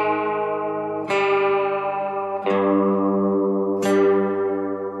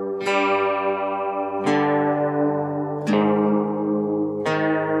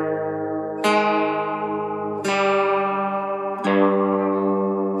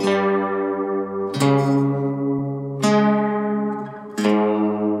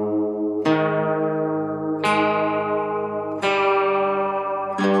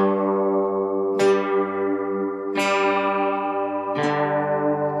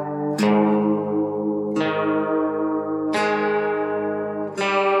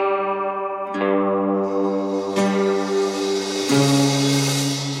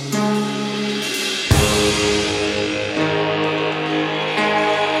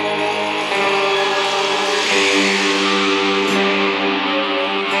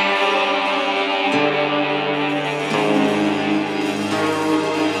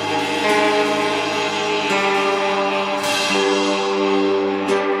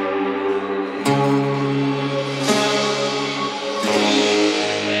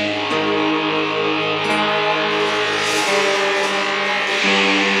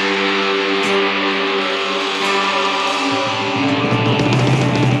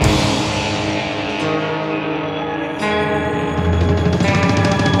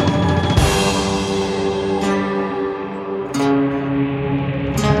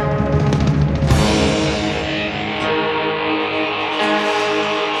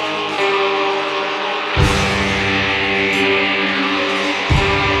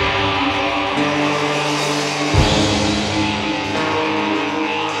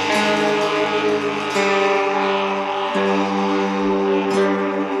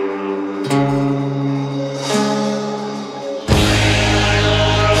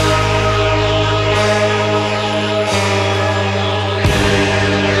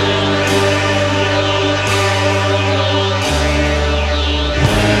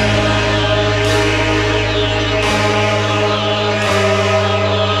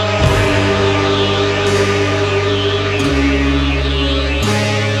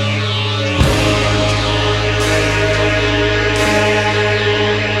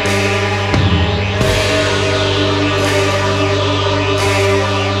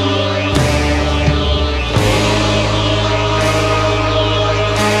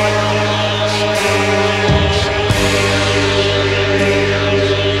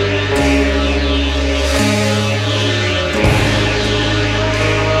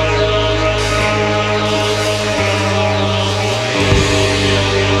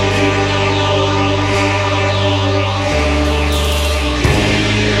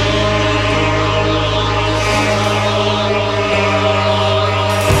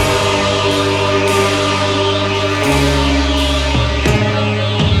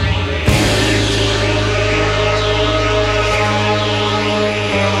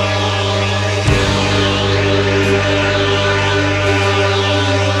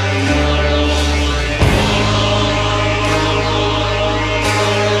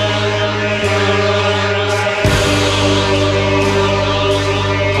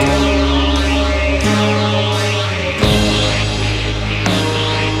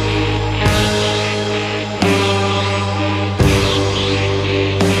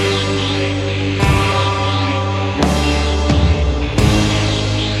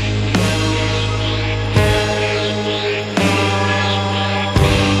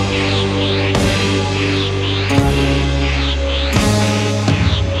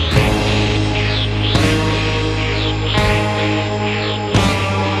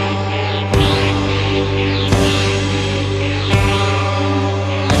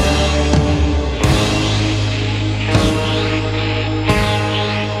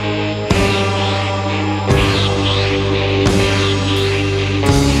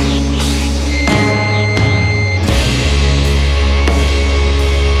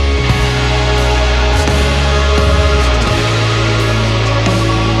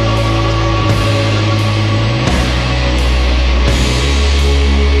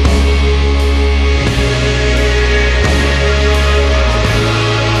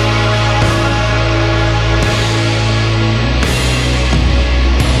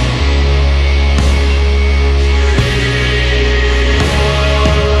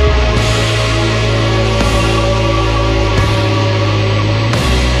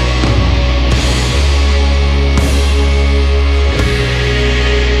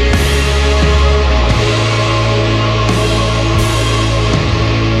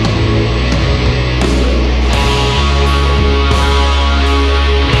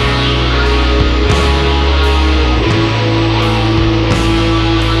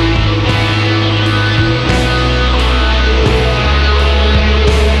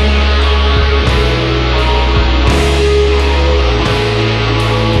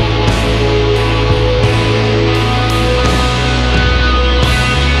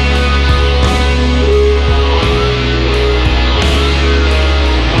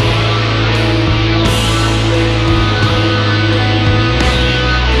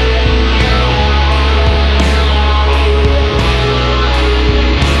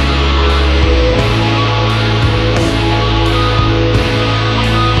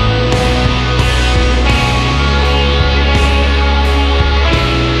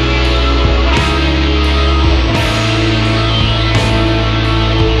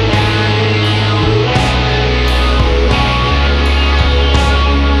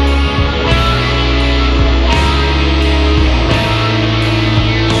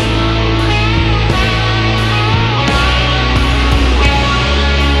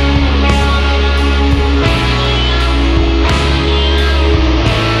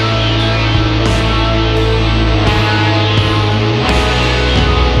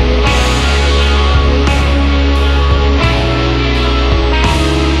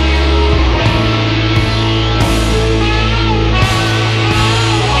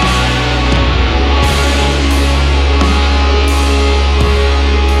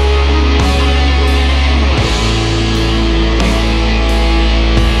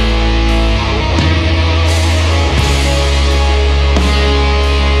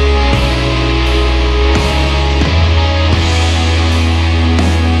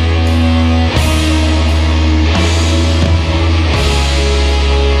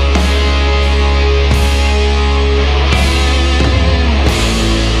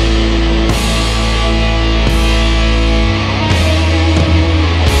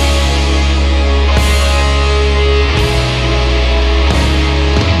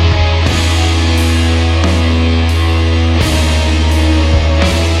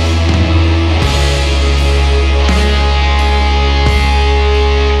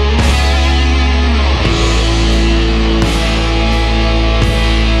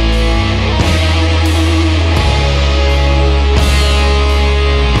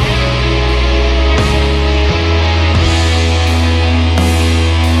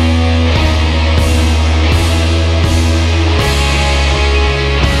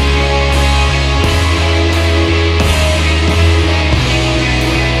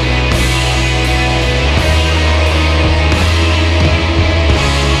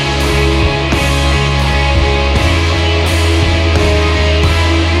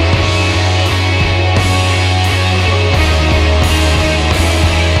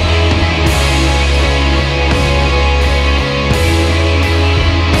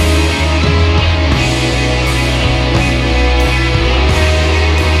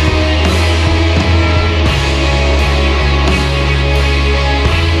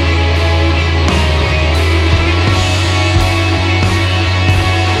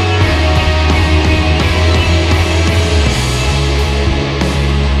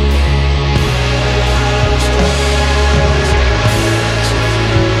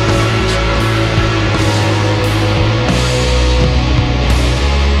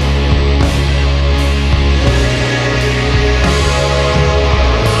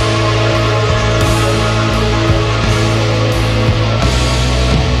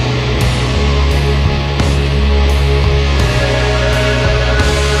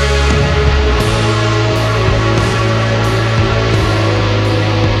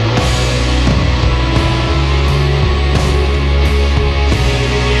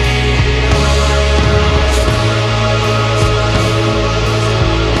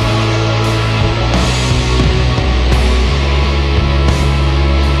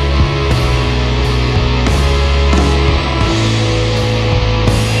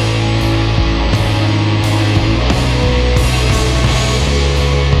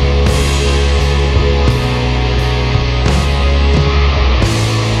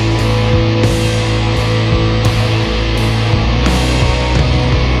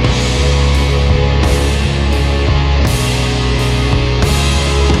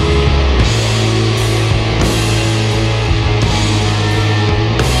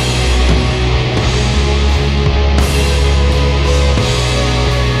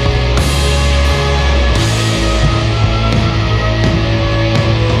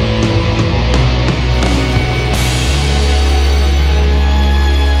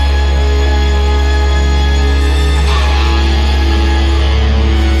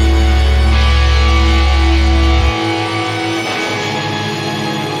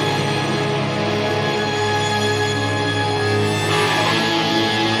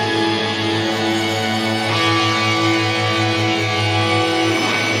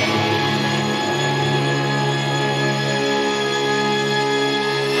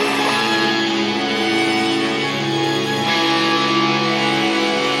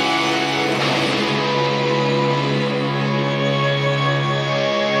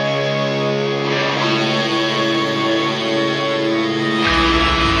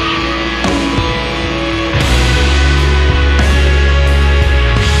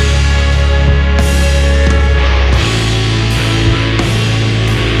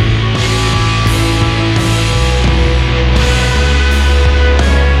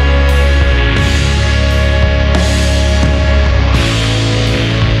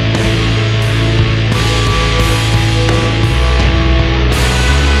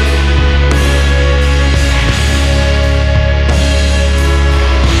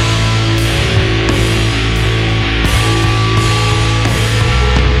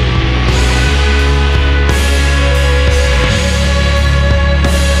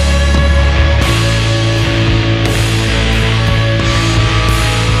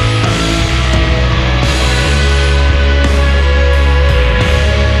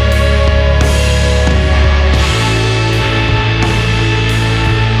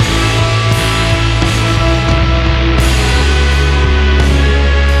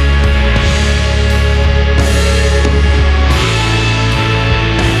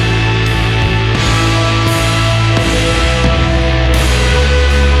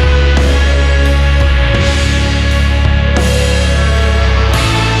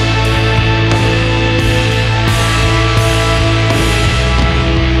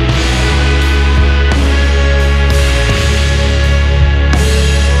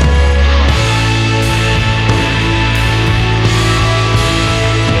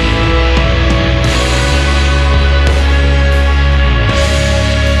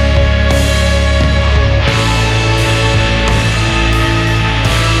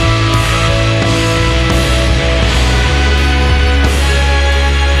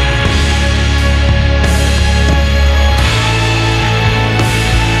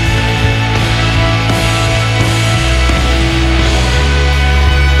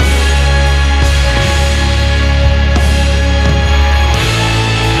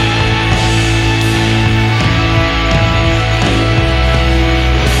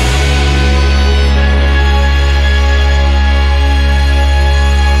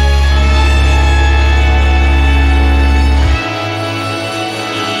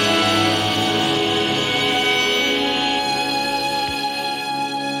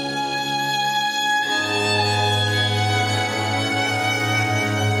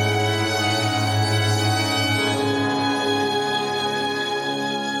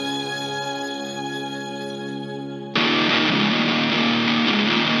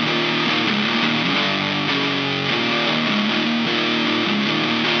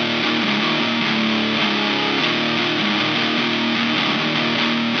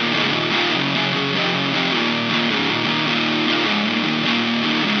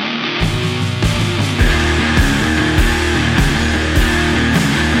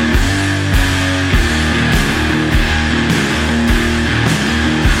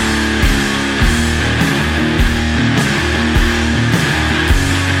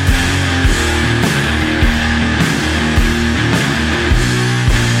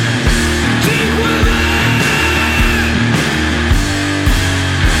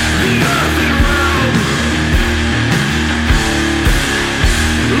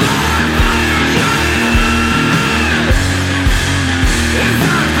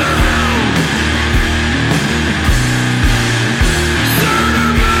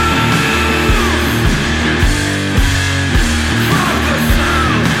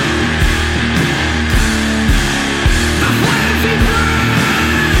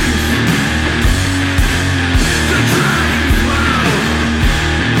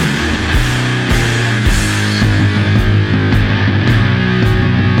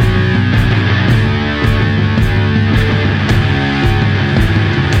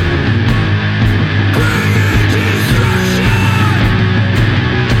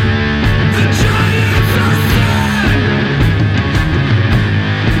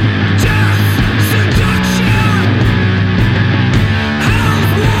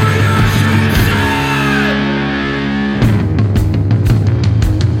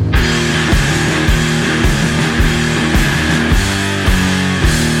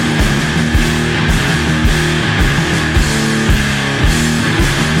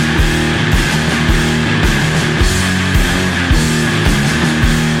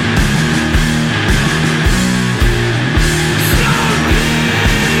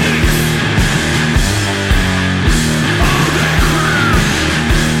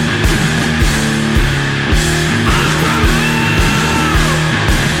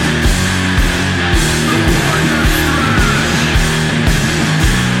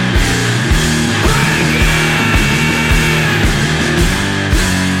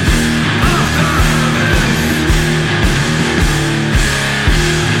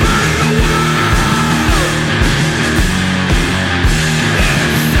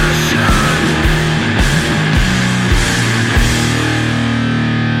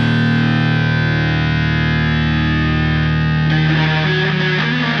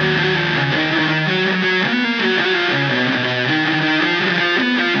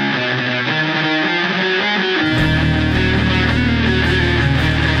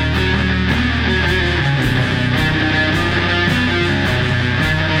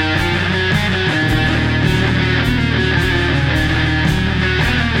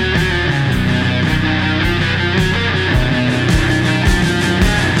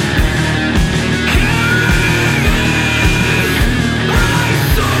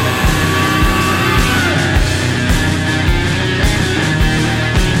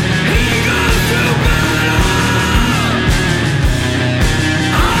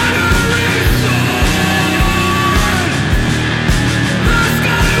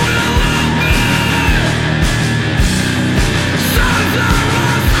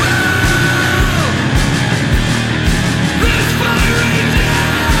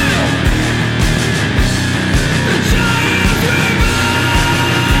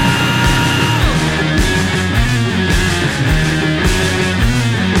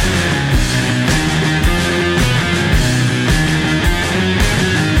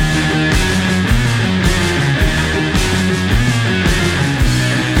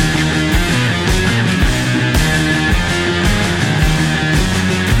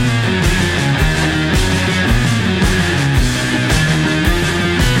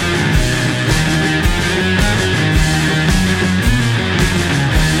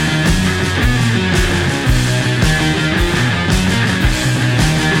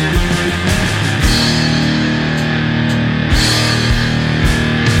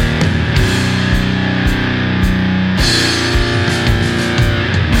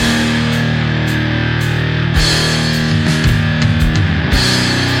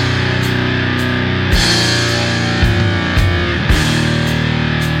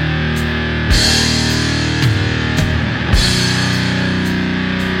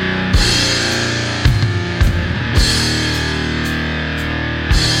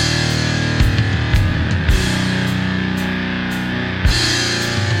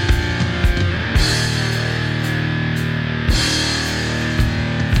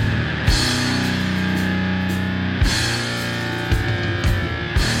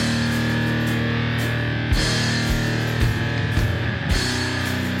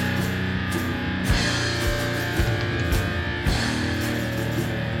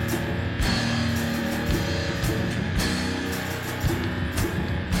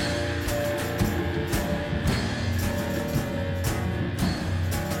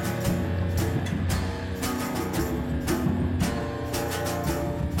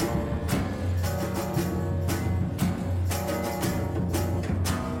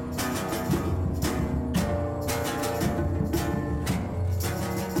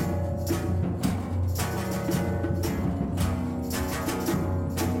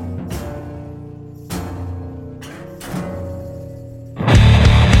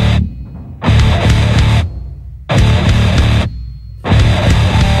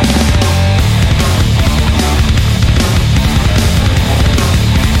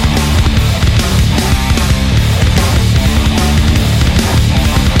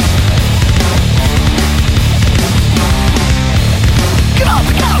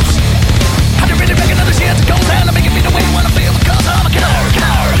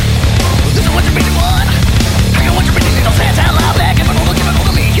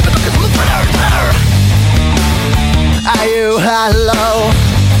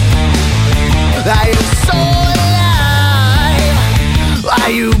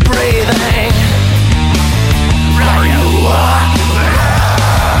 Are you breathing? Are you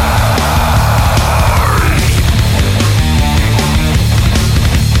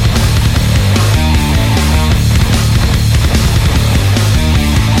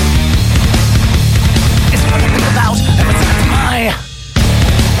It's what I think about ever since my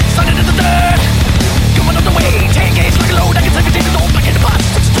son into the dirt. Coming up the way, 10 gauge like a load. I can take a decent old back in the box.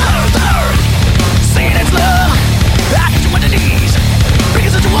 Saying it's love, I get you on the knees.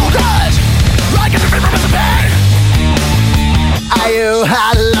 Because it's a wall crush. Right, get your favorite recipe. Are you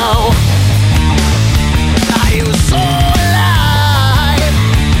hollow? Are you so alive?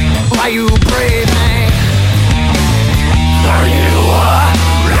 Are you breathing? Are you alive?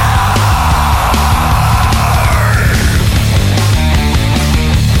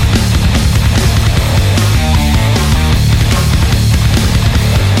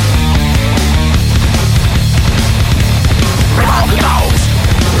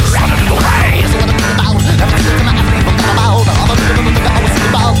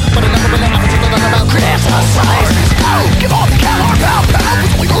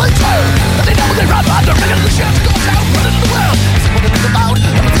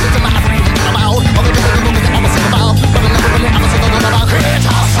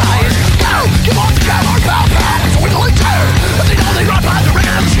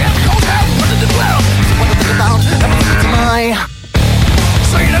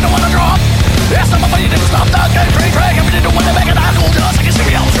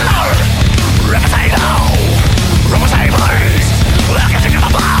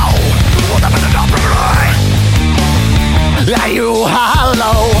 Are you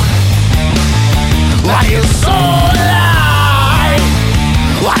hollow? Are you so alive?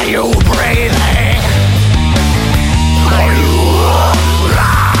 Are you breathing? Are you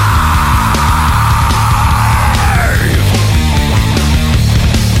alive?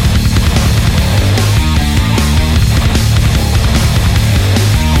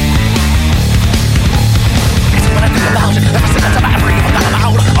 It's what I think about ever since I'm every I'm not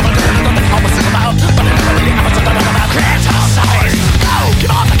allowed. I'm a girl that I was about, but I never really ever thought about criticize. No,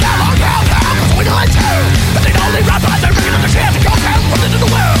 give up the camera, cause we like to. But they know they run by their regular chance to go down, run into the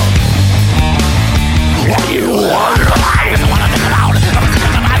world. What you wonder alive is what I think about. Ever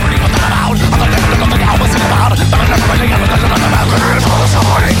since I'm every I'm not allowed. I'm a girl that I was about, but I never really ever thought about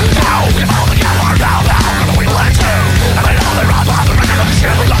criticize. No, give up the camera, cause we like to. And they know they run by their regular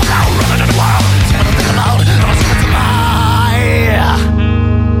chance to go down, run into the world. It's what I think about. Ever since I'm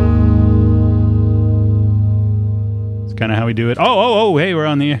Kind of how we do it. Oh, hey, we're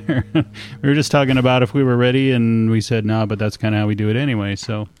on the air. We were just talking about if we were ready, and we said no, but that's kind of how we do it anyway.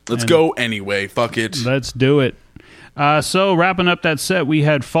 So Let's go anyway. Fuck it. let's do it. So wrapping up that set, we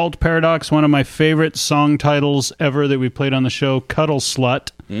had Fault Paradox, one of my favorite song titles ever that we played on the show, Cuddle Slut.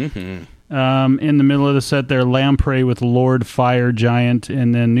 Mm-hmm. In the middle of the set there, Lamprey with Lord Fire Giant,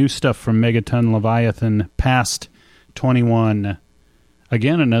 and then new stuff from Megaton Leviathan, Past 21.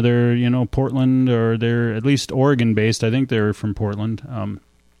 Again, another, Portland, or they're at least Oregon-based. I think they're from Portland.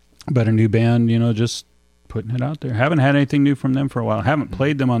 But a new band, just putting it out there. Haven't had anything new from them for a while. Haven't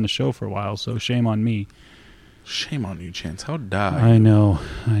played them on the show for a while, so shame on me. Shame on you, Chance. How die? I know.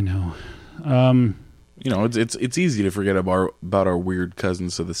 It's easy to forget about our weird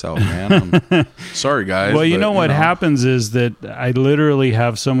cousins to the south, man. I'm sorry, guys. Well, what happens is that I literally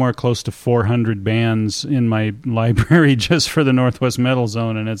have somewhere close to 400 bands in my library just for the Northwest Metal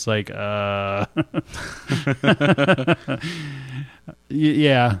Zone, and it's like,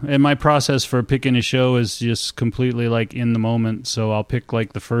 yeah. And my process for picking a show is just completely like in the moment. So I'll pick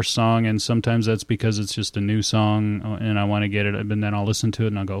like the first song, and sometimes that's because it's just a new song and I want to get it, and then I'll listen to it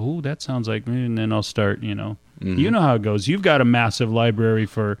and I'll go, "Ooh, that sounds like me," and then I'll start. Mm-hmm. You know how it goes. You've got a massive library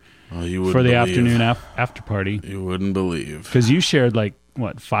for the afternoon after party. You wouldn't believe, because you shared like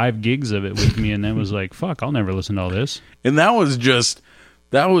 5 gigs of it with me, and then was like, "Fuck, I'll never listen to all this." And that was just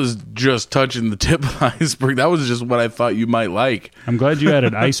touching the tip of the iceberg. That was just what I thought you might like. I'm glad you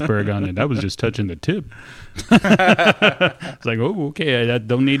added iceberg on it. That was just touching the tip. It's like, oh, okay, I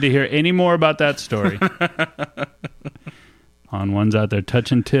don't need to hear any more about that story. On ones out there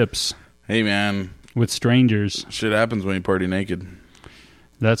touching tips. Hey, man. With strangers. Shit happens when you party naked.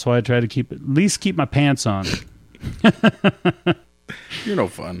 That's why I try to at least keep my pants on. You're no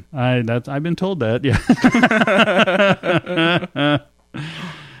fun. I've been told that, yeah.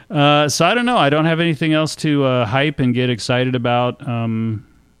 So I don't know. I don't have anything else to hype and get excited about.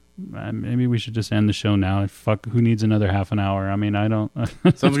 Maybe we should just end the show now. Fuck, who needs another half an hour? I mean, I don't.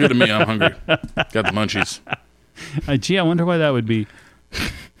 Sounds good to me. I'm hungry. Got the munchies. Gee, I wonder why that would be.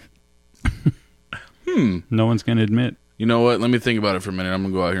 No one's going to admit. You know what? Let me think about it for a minute. I'm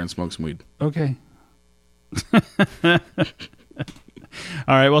gonna go out here and smoke some weed. Okay. All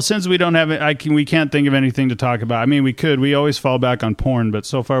right. Well, since we don't have it, we can't think of anything to talk about. I mean, we could. We always fall back on porn, but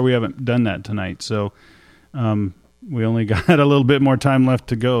so far we haven't done that tonight. So, we only got a little bit more time left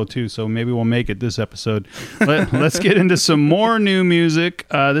to go too. So maybe we'll make it this episode. Let's get into some more new music.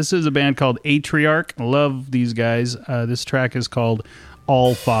 This is a band called Atriarch. Love these guys. This track is called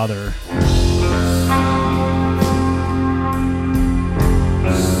All Father.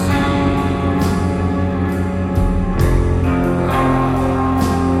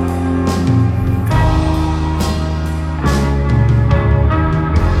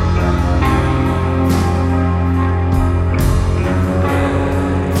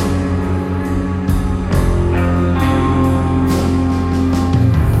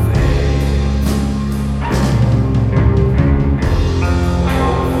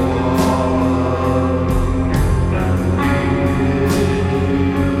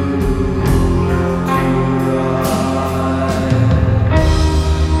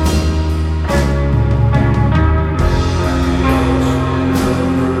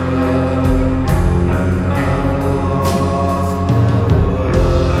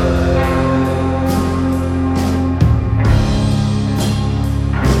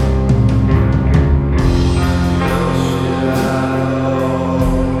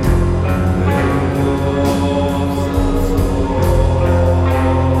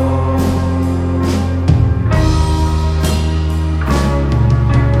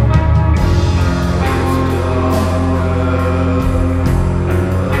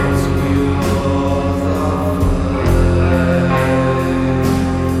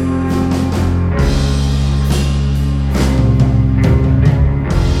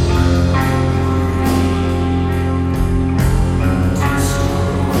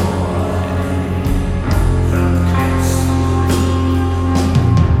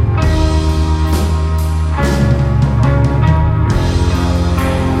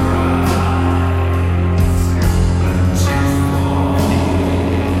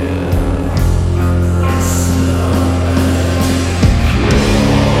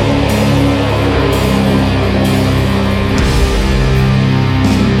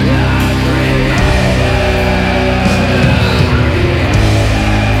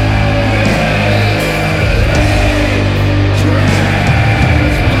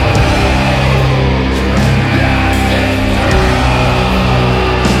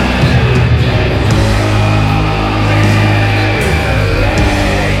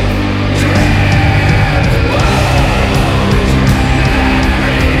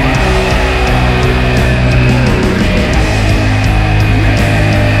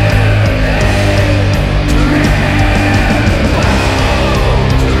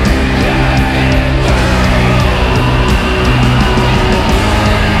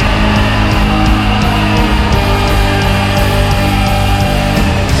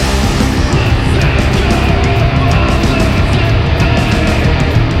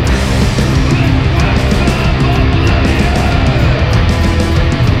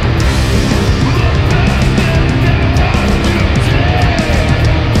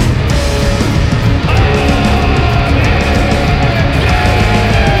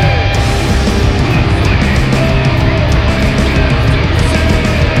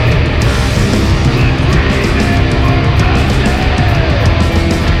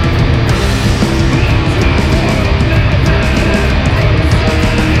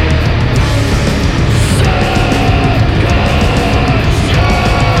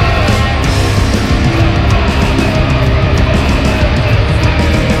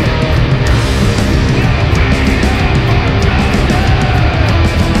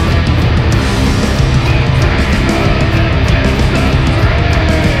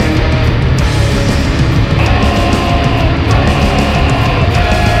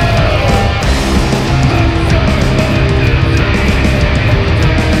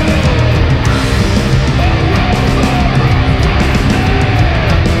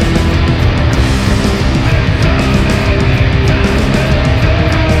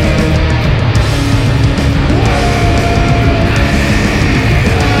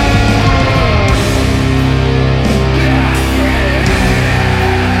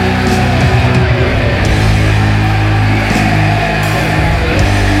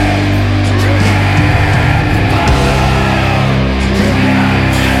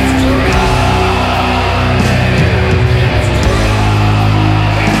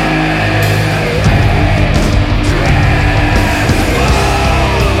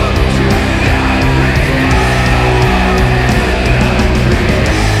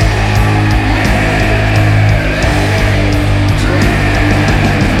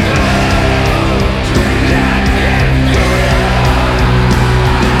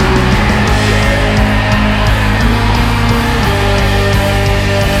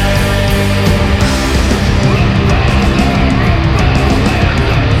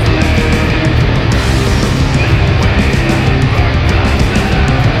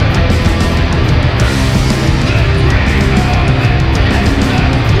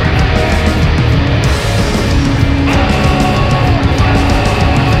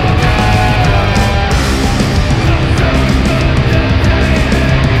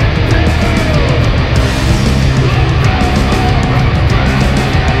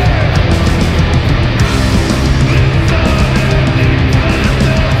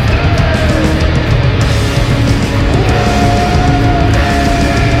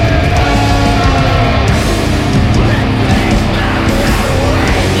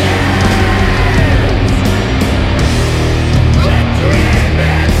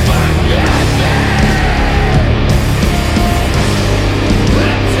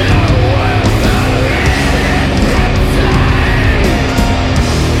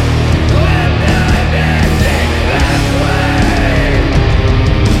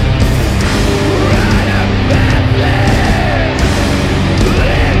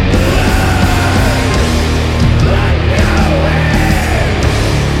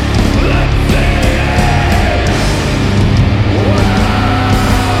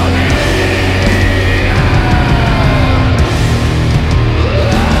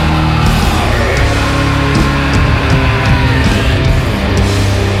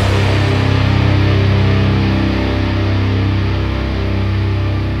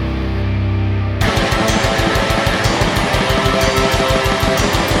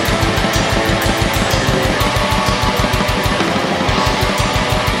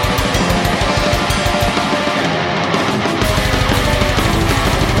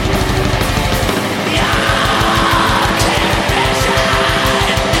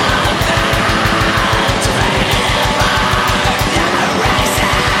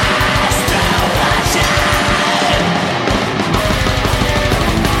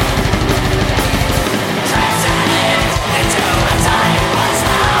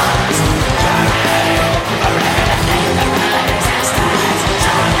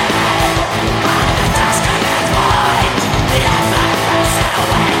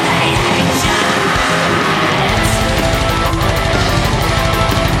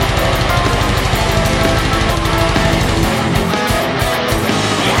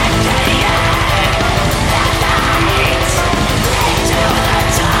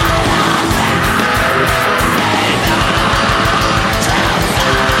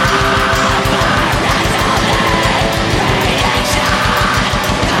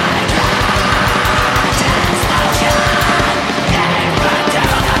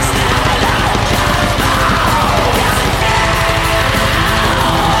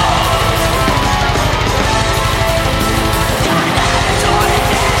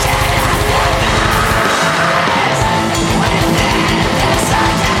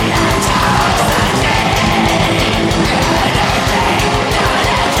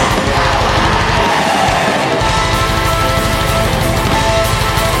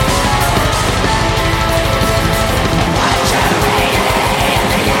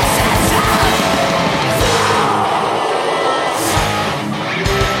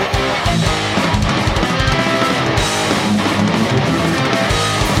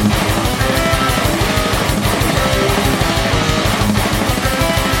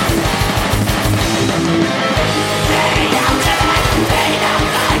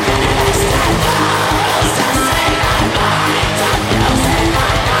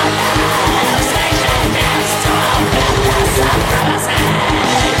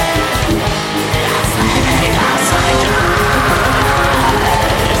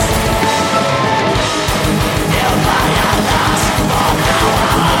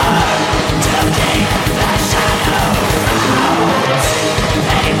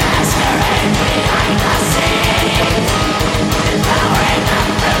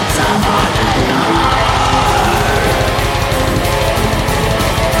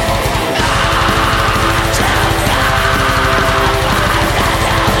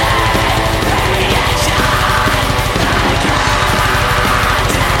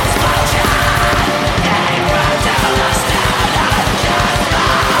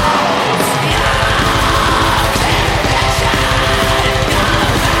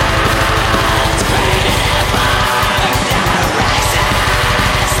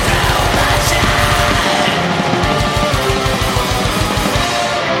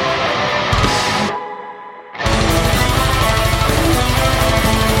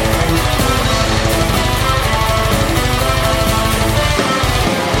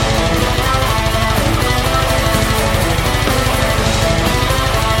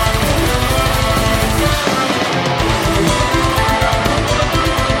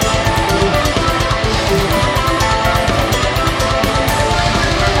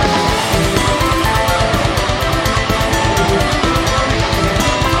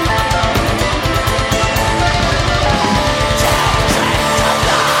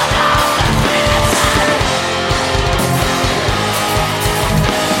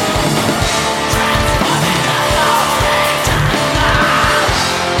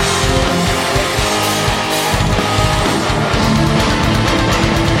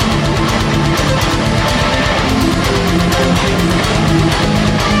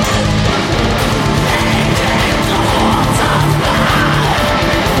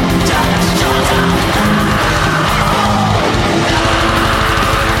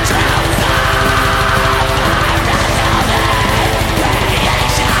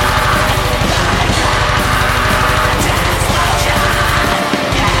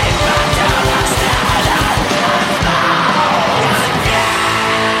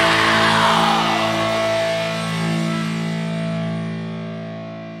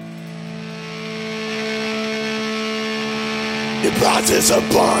 Practice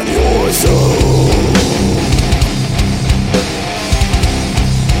upon your soul.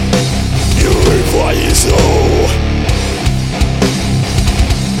 You require your soul.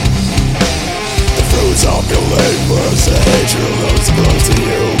 The fruits of your labors, the hatred that's close to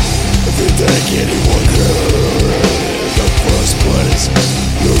you. If you think anyone could, in the first place,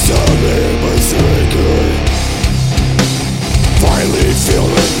 you saw me but doing good. Finally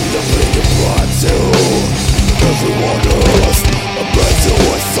feeling the pain you brought to everyone else. A mental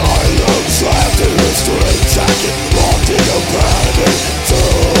asylum, trapped in history, jacket, locked in a panic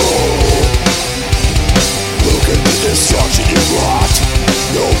too. Look at the destruction you brought.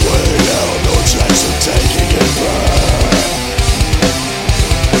 No way out, no chance of taking it back.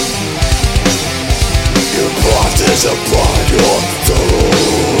 You brought this upon your soul.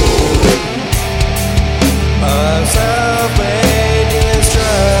 A self-made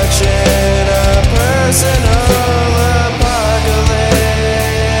destruction, a personal apocalypse.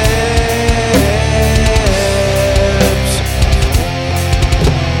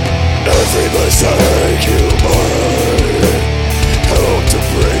 Every mistake you made helped to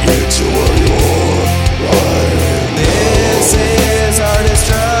bring you to where you are right. This is our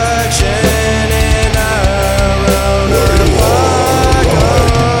destruction in our own apocalypse.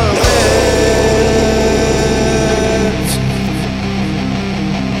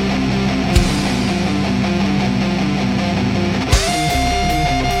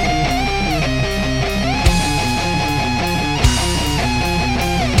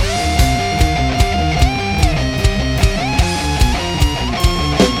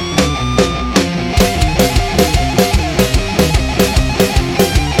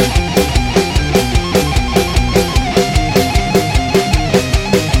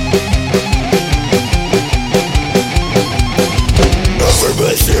 Every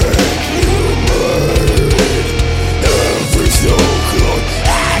mistake you made, every so-called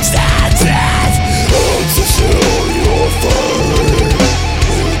accident, helps to show your fate.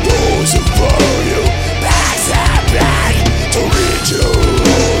 Who knows about you, back and back to reach your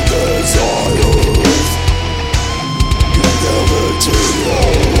own desires. You never to your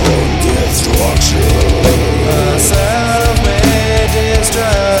own destruction. A self-made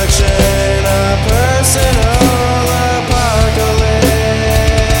destruction, a personal apocalypse.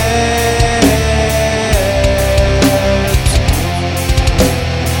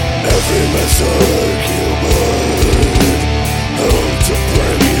 Every mistake you made helped to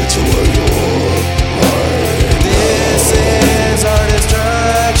bring you to where you are right. This is our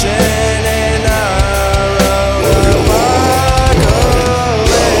destruction and our own apocalypse.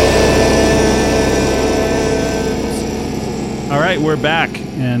 All right, we're back,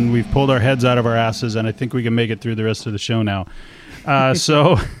 and we've pulled our heads out of our asses, and I think we can make it through the rest of the show now.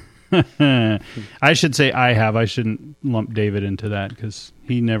 So I should say I have. I shouldn't lump David into that because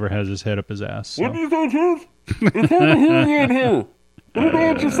he never has his head up his ass. So. What do you think, Chief? It's hard to hear you in here. What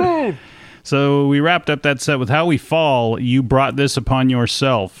about your phone? So we wrapped up that set with How We Fall. You brought this upon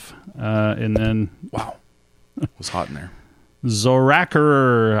yourself. And then... Wow. It was hot in there.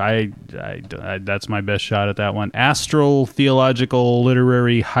 Zoraker. I that's my best shot at that one. Astral Theological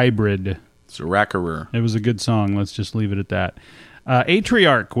Literary Hybrid. Zorakerer. It was a good song. Let's just leave it at that.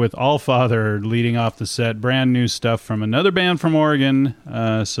 Atriarch with Allfather leading off the set. Brand new stuff from another band from Oregon.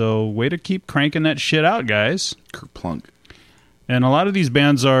 So way to keep cranking that shit out, guys. Kerplunk. And a lot of these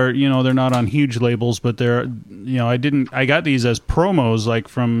bands are, they're not on huge labels, but they're, I got these as promos, like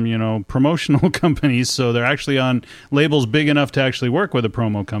from, promotional companies. So they're actually on labels big enough to actually work with a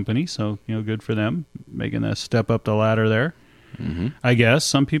promo company. So, good for them, making that step up the ladder there. Mm-hmm. I guess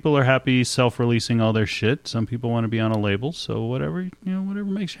some people are happy self-releasing all their shit. Some people want to be on a label. So whatever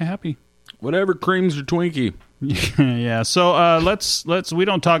makes you happy. Whatever creams your Twinkie. Yeah. So let's we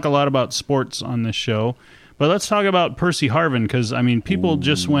don't talk a lot about sports on this show, but let's talk about Percy Harvin because people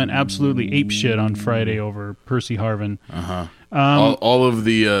just went absolutely apeshit on Friday over Percy Harvin. All of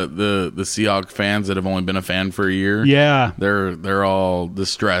the Seahawks fans that have only been a fan for a year. Yeah, they're all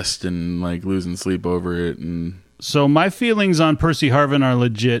distressed and like losing sleep over it. And so my feelings on Percy Harvin are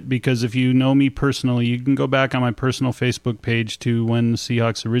legit because if you know me personally, you can go back on my personal Facebook page to when the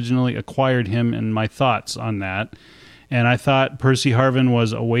Seahawks originally acquired him and my thoughts on that. And I thought Percy Harvin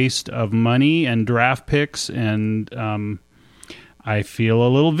was a waste of money and draft picks, and I feel a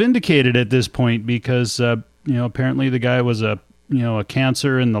little vindicated at this point because apparently the guy was a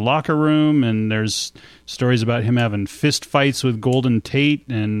cancer in the locker room, and there's stories about him having fist fights with Golden Tate,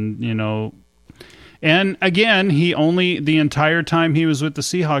 and and again, the entire time he was with the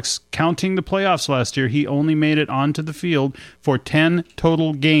Seahawks, counting the playoffs last year, he only made it onto the field for 10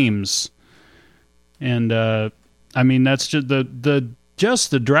 total games. And I mean, that's just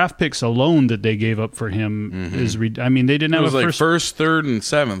the draft picks alone that they gave up for him is. I mean, they didn't have a first, third, and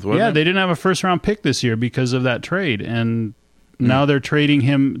seventh. Wasn't it? They didn't have a first round pick this year because of that trade, and now they're trading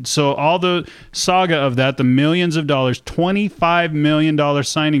him. So all the saga of that, the millions of dollars, $25 million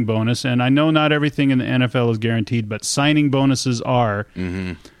signing bonus, and I know not everything in the NFL is guaranteed, but signing bonuses are.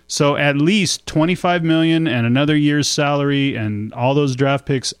 So at least $25 million and another year's salary and all those draft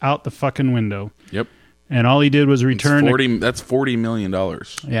picks out the fucking window. Yep. And all he did was return that's $40 million.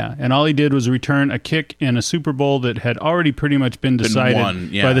 Yeah, and all he did was return a kick in a Super Bowl that had already pretty much been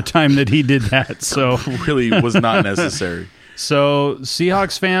decided by the time that he did that. So really was not necessary. So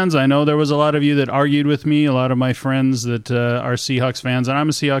Seahawks fans, I know there was a lot of you that argued with me, a lot of my friends that are Seahawks fans, and I'm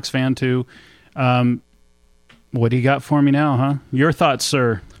a Seahawks fan too. What do you got for me now, huh? Your thoughts,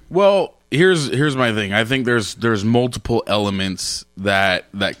 sir? Well, here's my thing. I think there's multiple elements that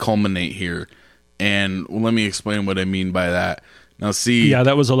culminate here. And let me explain what I mean by that. Now, see... Yeah,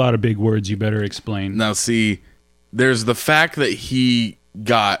 that was a lot of big words. You better explain. Now, see, there's the fact that he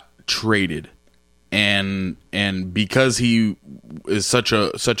got traded. And because he is such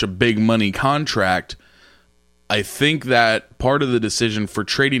a big money contract, I think that part of the decision for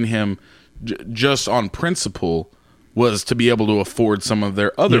trading him just on principle was to be able to afford some of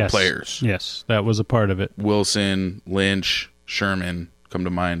their other players. Yes, that was a part of it. Wilson, Lynch, Sherman come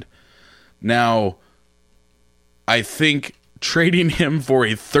to mind. Now, I think trading him for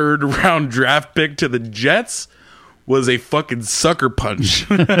a third-round draft pick to the Jets was a fucking sucker punch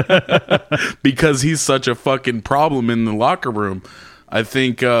because he's such a fucking problem in the locker room. I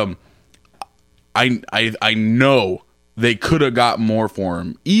think I know they could have got more for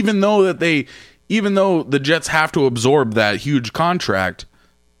him, even though the Jets have to absorb that huge contract.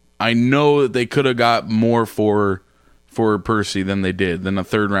 I know that they could have got more for Percy than they did, than a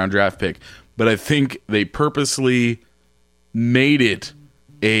third-round draft pick. But I think they purposely made it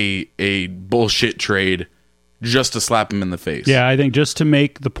a bullshit trade just to slap him in the face. Yeah, I think just to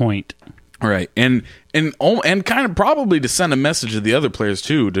make the point. Right. And kind of probably to send a message to the other players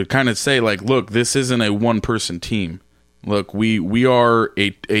too, to kind of say like, look, this isn't a one-person team. Look, we are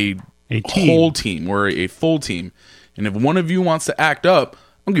a team. Whole team. We're a full team. And if one of you wants to act up, I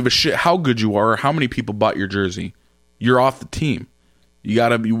don't give a shit how good you are or how many people bought your jersey. You're off the team. You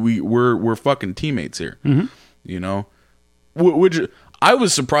gotta be. We're fucking teammates here. You know, which I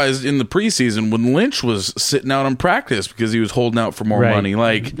was surprised in the preseason when Lynch was sitting out on practice because he was holding out for more money.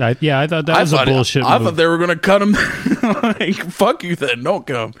 Like, I thought that was a bullshit. I thought they were gonna cut him. Like, fuck you, then don't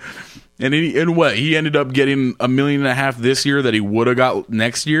come. And he ended up getting $1.5 million this year that he would have got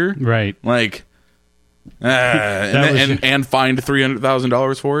next year. Right. Like. And fined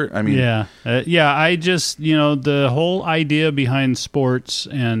 $300,000 for it. I mean, I just the whole idea behind sports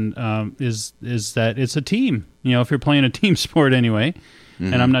and is that it's a team. You know, if you're playing a team sport anyway,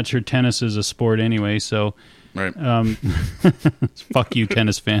 and I'm not sure tennis is a sport anyway. So, right. Fuck you,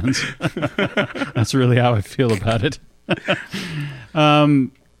 tennis fans. That's really how I feel about it.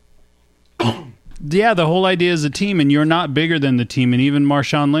 Yeah, the whole idea is a team, and you're not bigger than the team. And even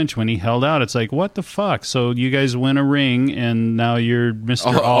Marshawn Lynch, when he held out, it's like, what the fuck? So you guys win a ring, and now you're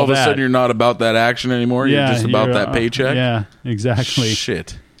Mr. All of a sudden, you're not about that action anymore. You're just about that paycheck. Yeah, exactly.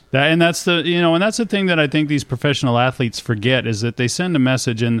 Shit. That's the thing that I think these professional athletes forget is that they send a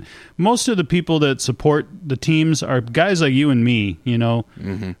message, and most of the people that support the teams are guys like you and me. You know,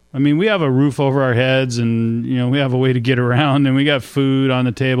 I mean, we have a roof over our heads, and we have a way to get around, and we got food on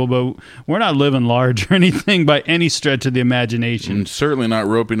the table, but we're not living large or anything by any stretch of the imagination. I'm certainly not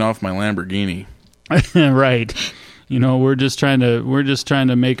roping off my Lamborghini. Right. We're just trying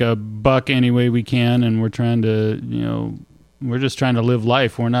to make a buck any way we can, and we're trying to we're just trying to live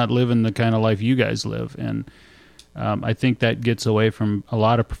life. We're not living the kind of life you guys live. And I think that gets away from a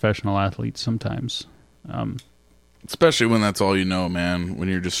lot of professional athletes sometimes. Especially when that's all you know, man. When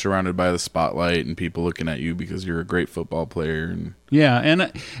you're just surrounded by the spotlight and people looking at you because you're a great football player.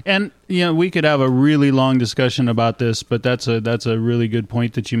 And we could have a really long discussion about this, but that's a really good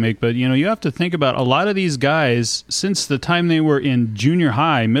point that you make. But, you have to think about a lot of these guys, since the time they were in junior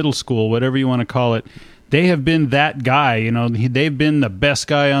high, middle school, whatever you want to call it, they have been that guy. They've been the best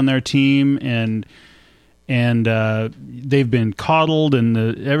guy on their team, and they've been coddled, and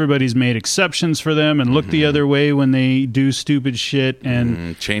everybody's made exceptions for them and looked the other way when they do stupid shit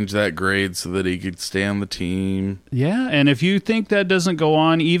and change that grade so that he could stay on the team. Yeah, and if you think that doesn't go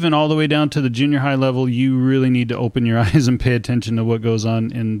on even all the way down to the junior high level, you really need to open your eyes and pay attention to what goes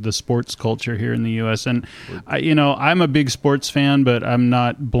on in the sports culture here in the U.S. And I'm a big sports fan, but I'm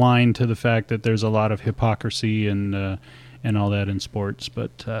not blind to the fact that there's a lot of hypocrisy and all that in sports.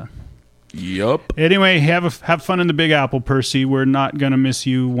 But Yup. Anyway, have fun in the Big Apple, Percy. We're not going to miss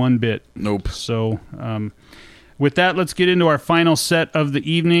you one bit. Nope. So, with that, let's get into our final set of the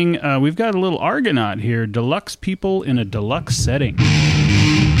evening. We've got a little Argonaut here. Deluxe people in a deluxe setting.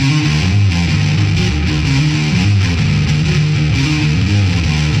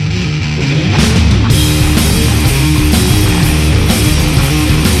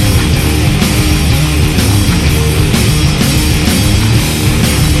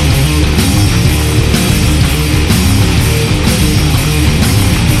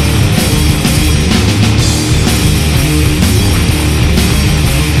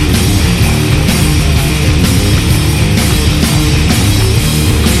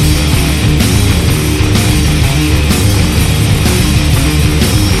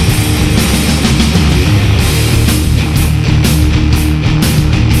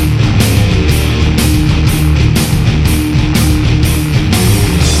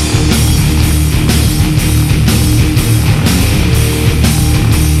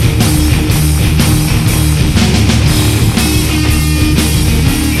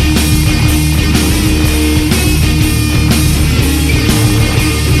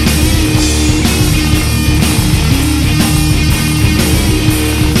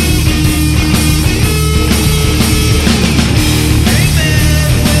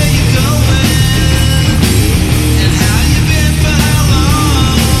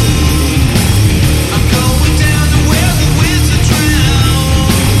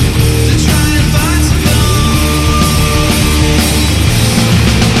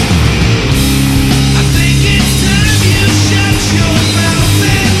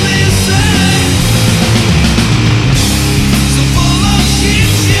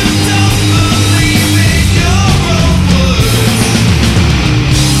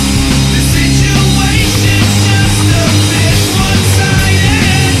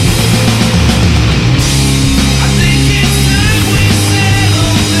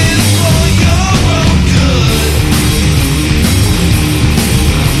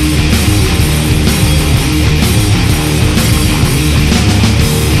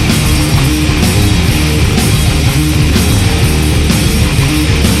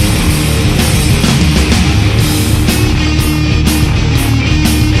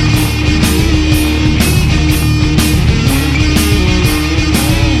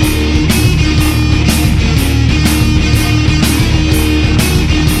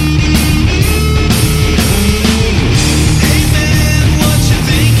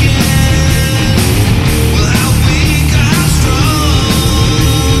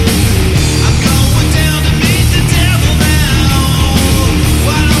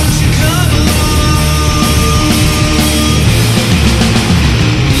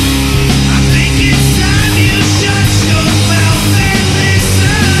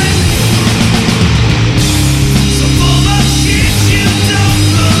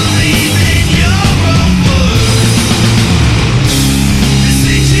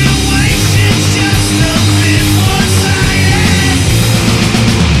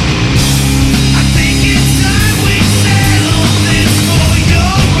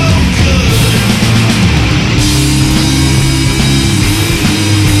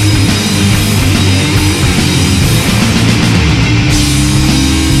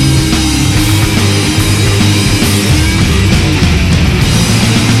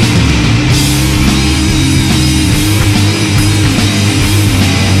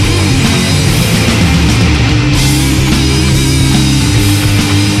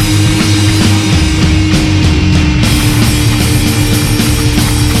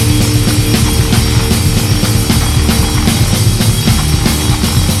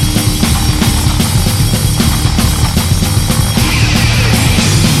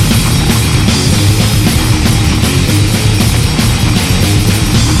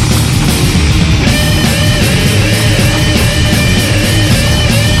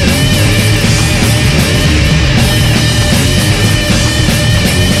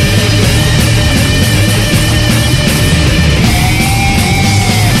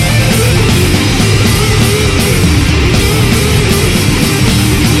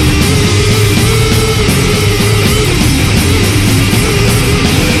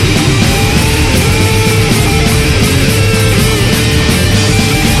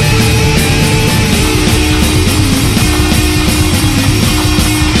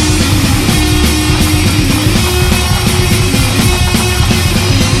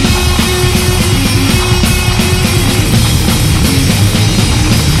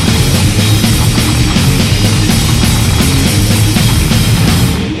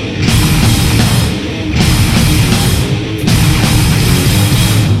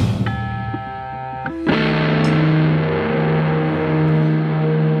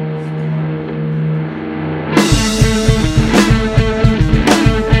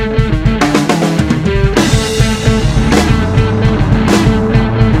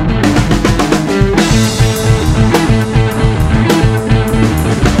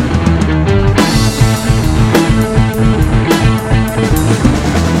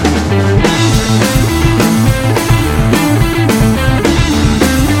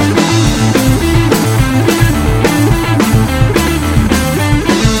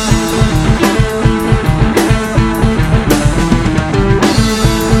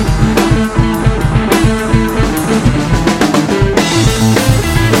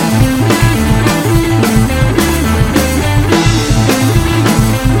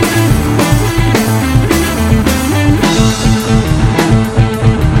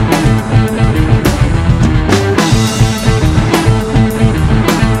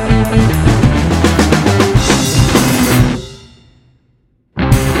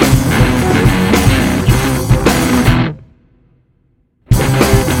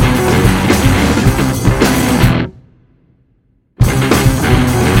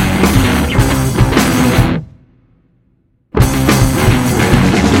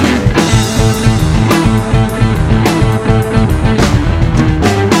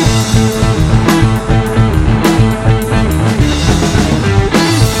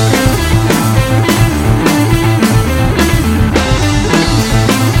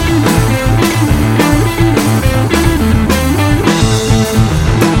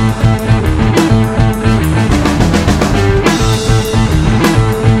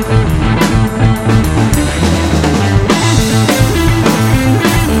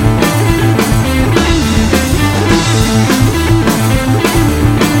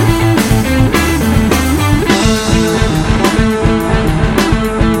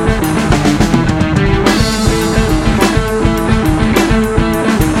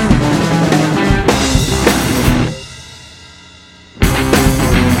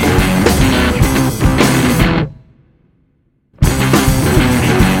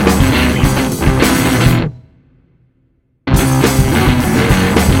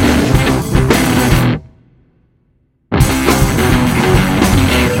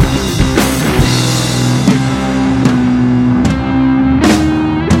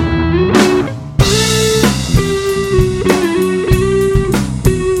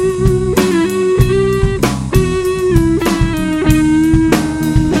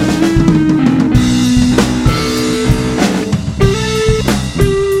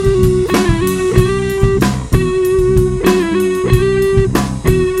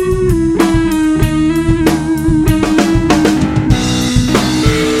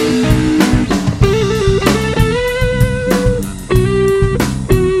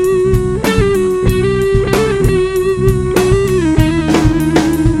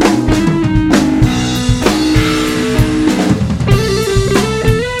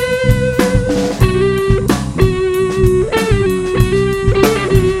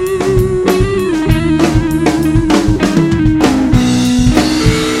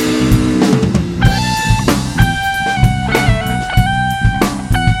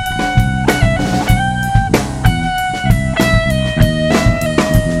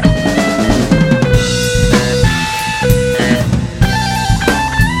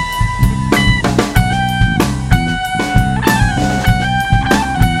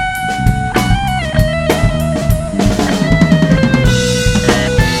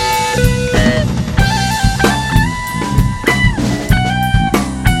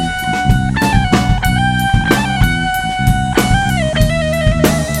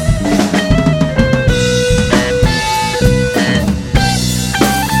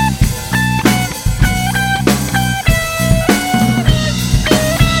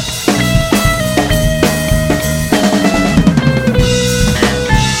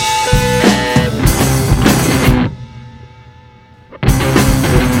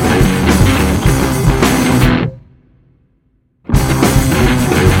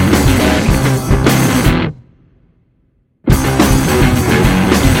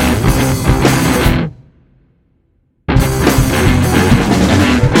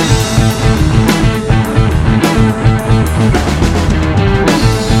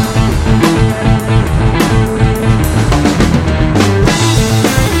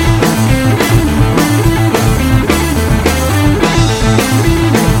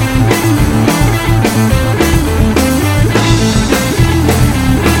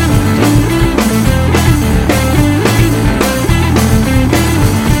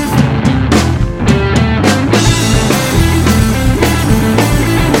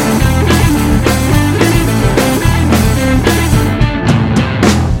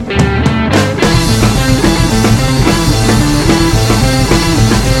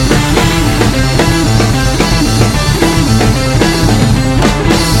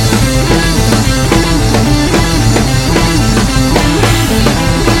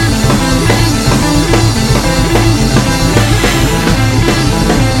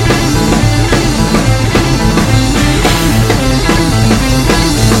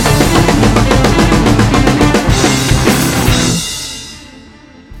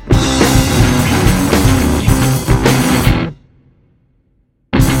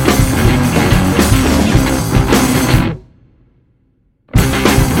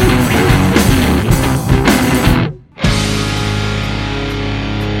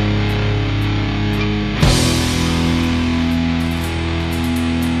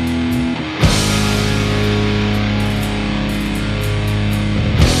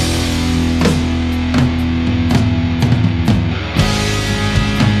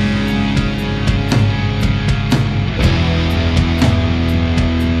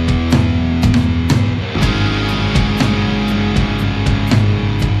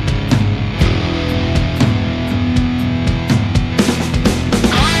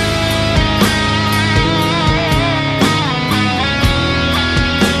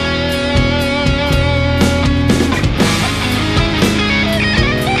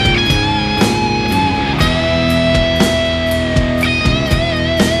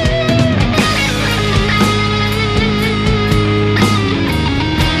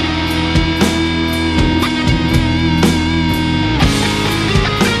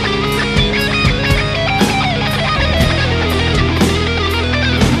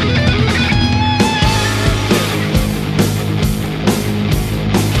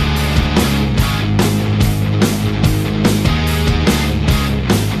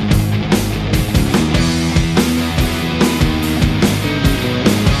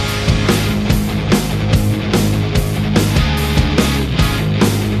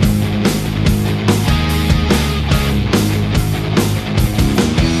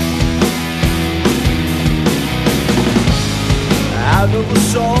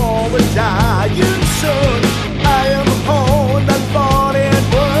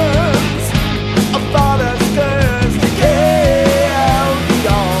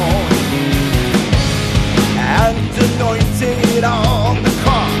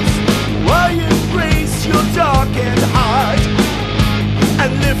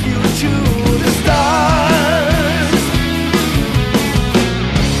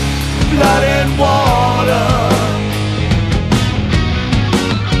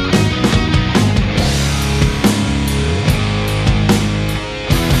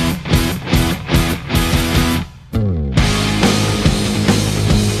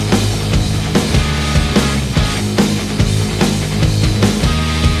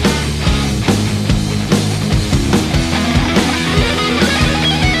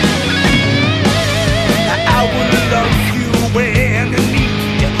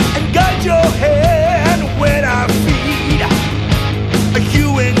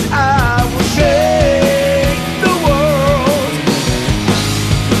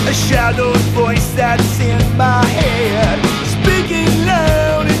 A shadowed voice that's in my head, speaking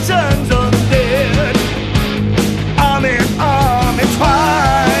loud in tongues undead. Arm in arm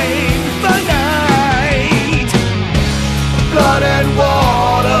entwined by night, blood and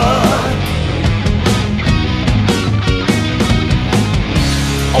water,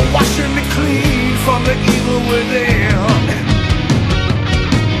 washing me clean from the evil within.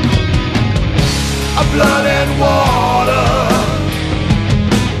 Blood and water,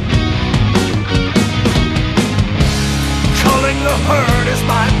 culling the herd is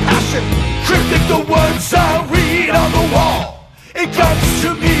my passion. Cryptic the words I read on the wall. It comes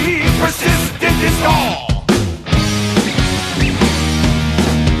to me, persistent is all.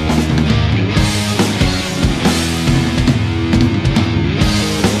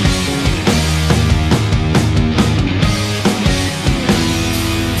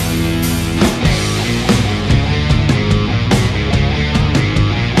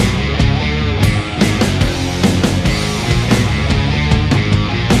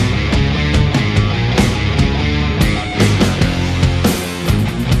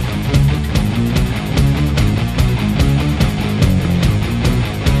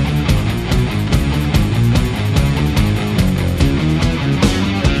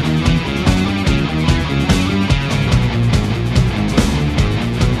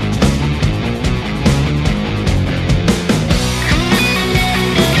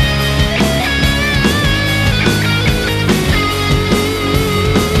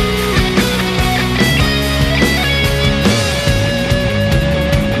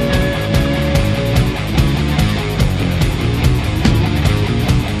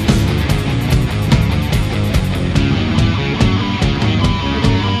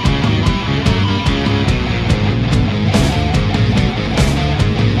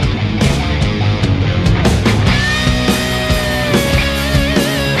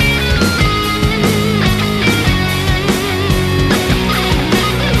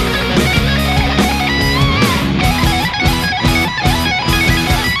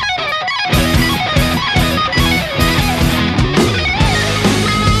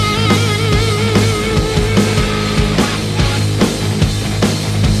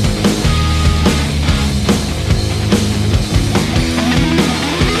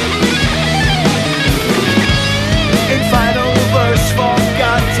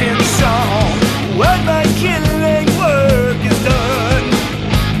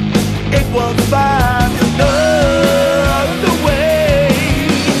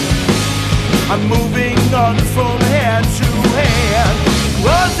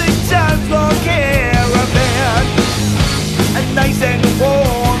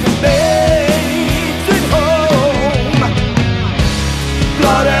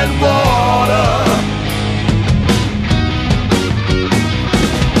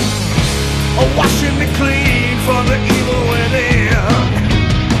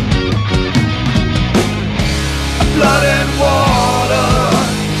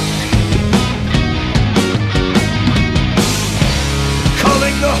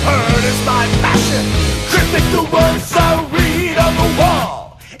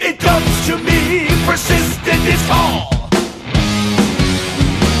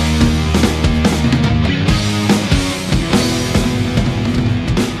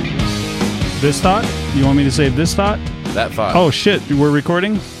 This thought? You want me to save this thought? That thought. Oh, shit. We're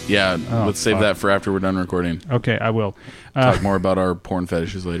recording? Yeah, Oh, let's save fuck. that for after we're done recording. Okay, I will. Talk more about our porn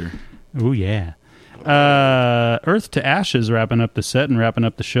fetishes later. Oh, yeah. Earth to Ashes wrapping up the set and wrapping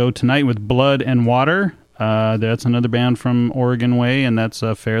up the show tonight with Blood and Water. That's another band from Oregon Way, and that's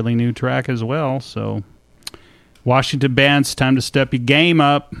a fairly new track as well. So, Washington bands, time to step your game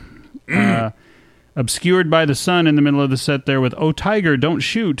up. Obscured by the Sun in the middle of the set there with "Oh Tiger, Don't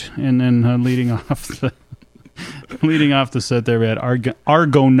Shoot," and then leading off the set there we had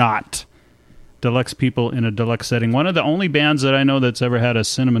Argonaut. Deluxe people in a deluxe setting. One of the only bands that I know that's ever had a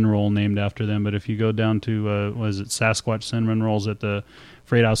cinnamon roll named after them. But if you go down to Sasquatch Cinnamon Rolls at the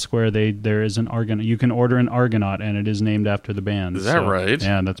Freight House Square, there is an Argonaut. You can order an Argonaut, and it is named after the band. Is that right?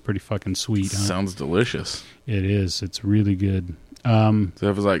 Yeah, that's pretty fucking sweet. Huh? Sounds delicious. It is. It's really good. So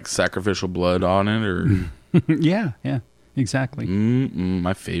it was like sacrificial blood on it, or yeah, exactly.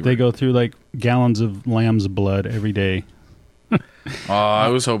 My favorite. They go through like gallons of lamb's blood every day. I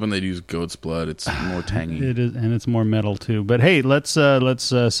was hoping they'd use goat's blood. It's more tangy. It is, and it's more metal too. But hey, let's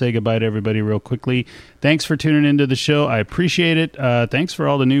say goodbye to everybody real quickly. Thanks for tuning into the show. I appreciate it. Thanks for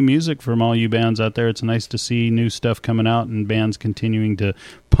all the new music from all you bands out there. It's nice to see new stuff coming out and bands continuing to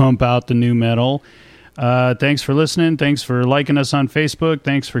pump out the new metal. Thanks for listening. Thanks for liking us on Facebook.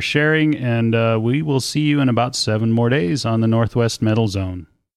 Thanks for sharing. And we will see you in about 7 more days on the Northwest Metal Zone.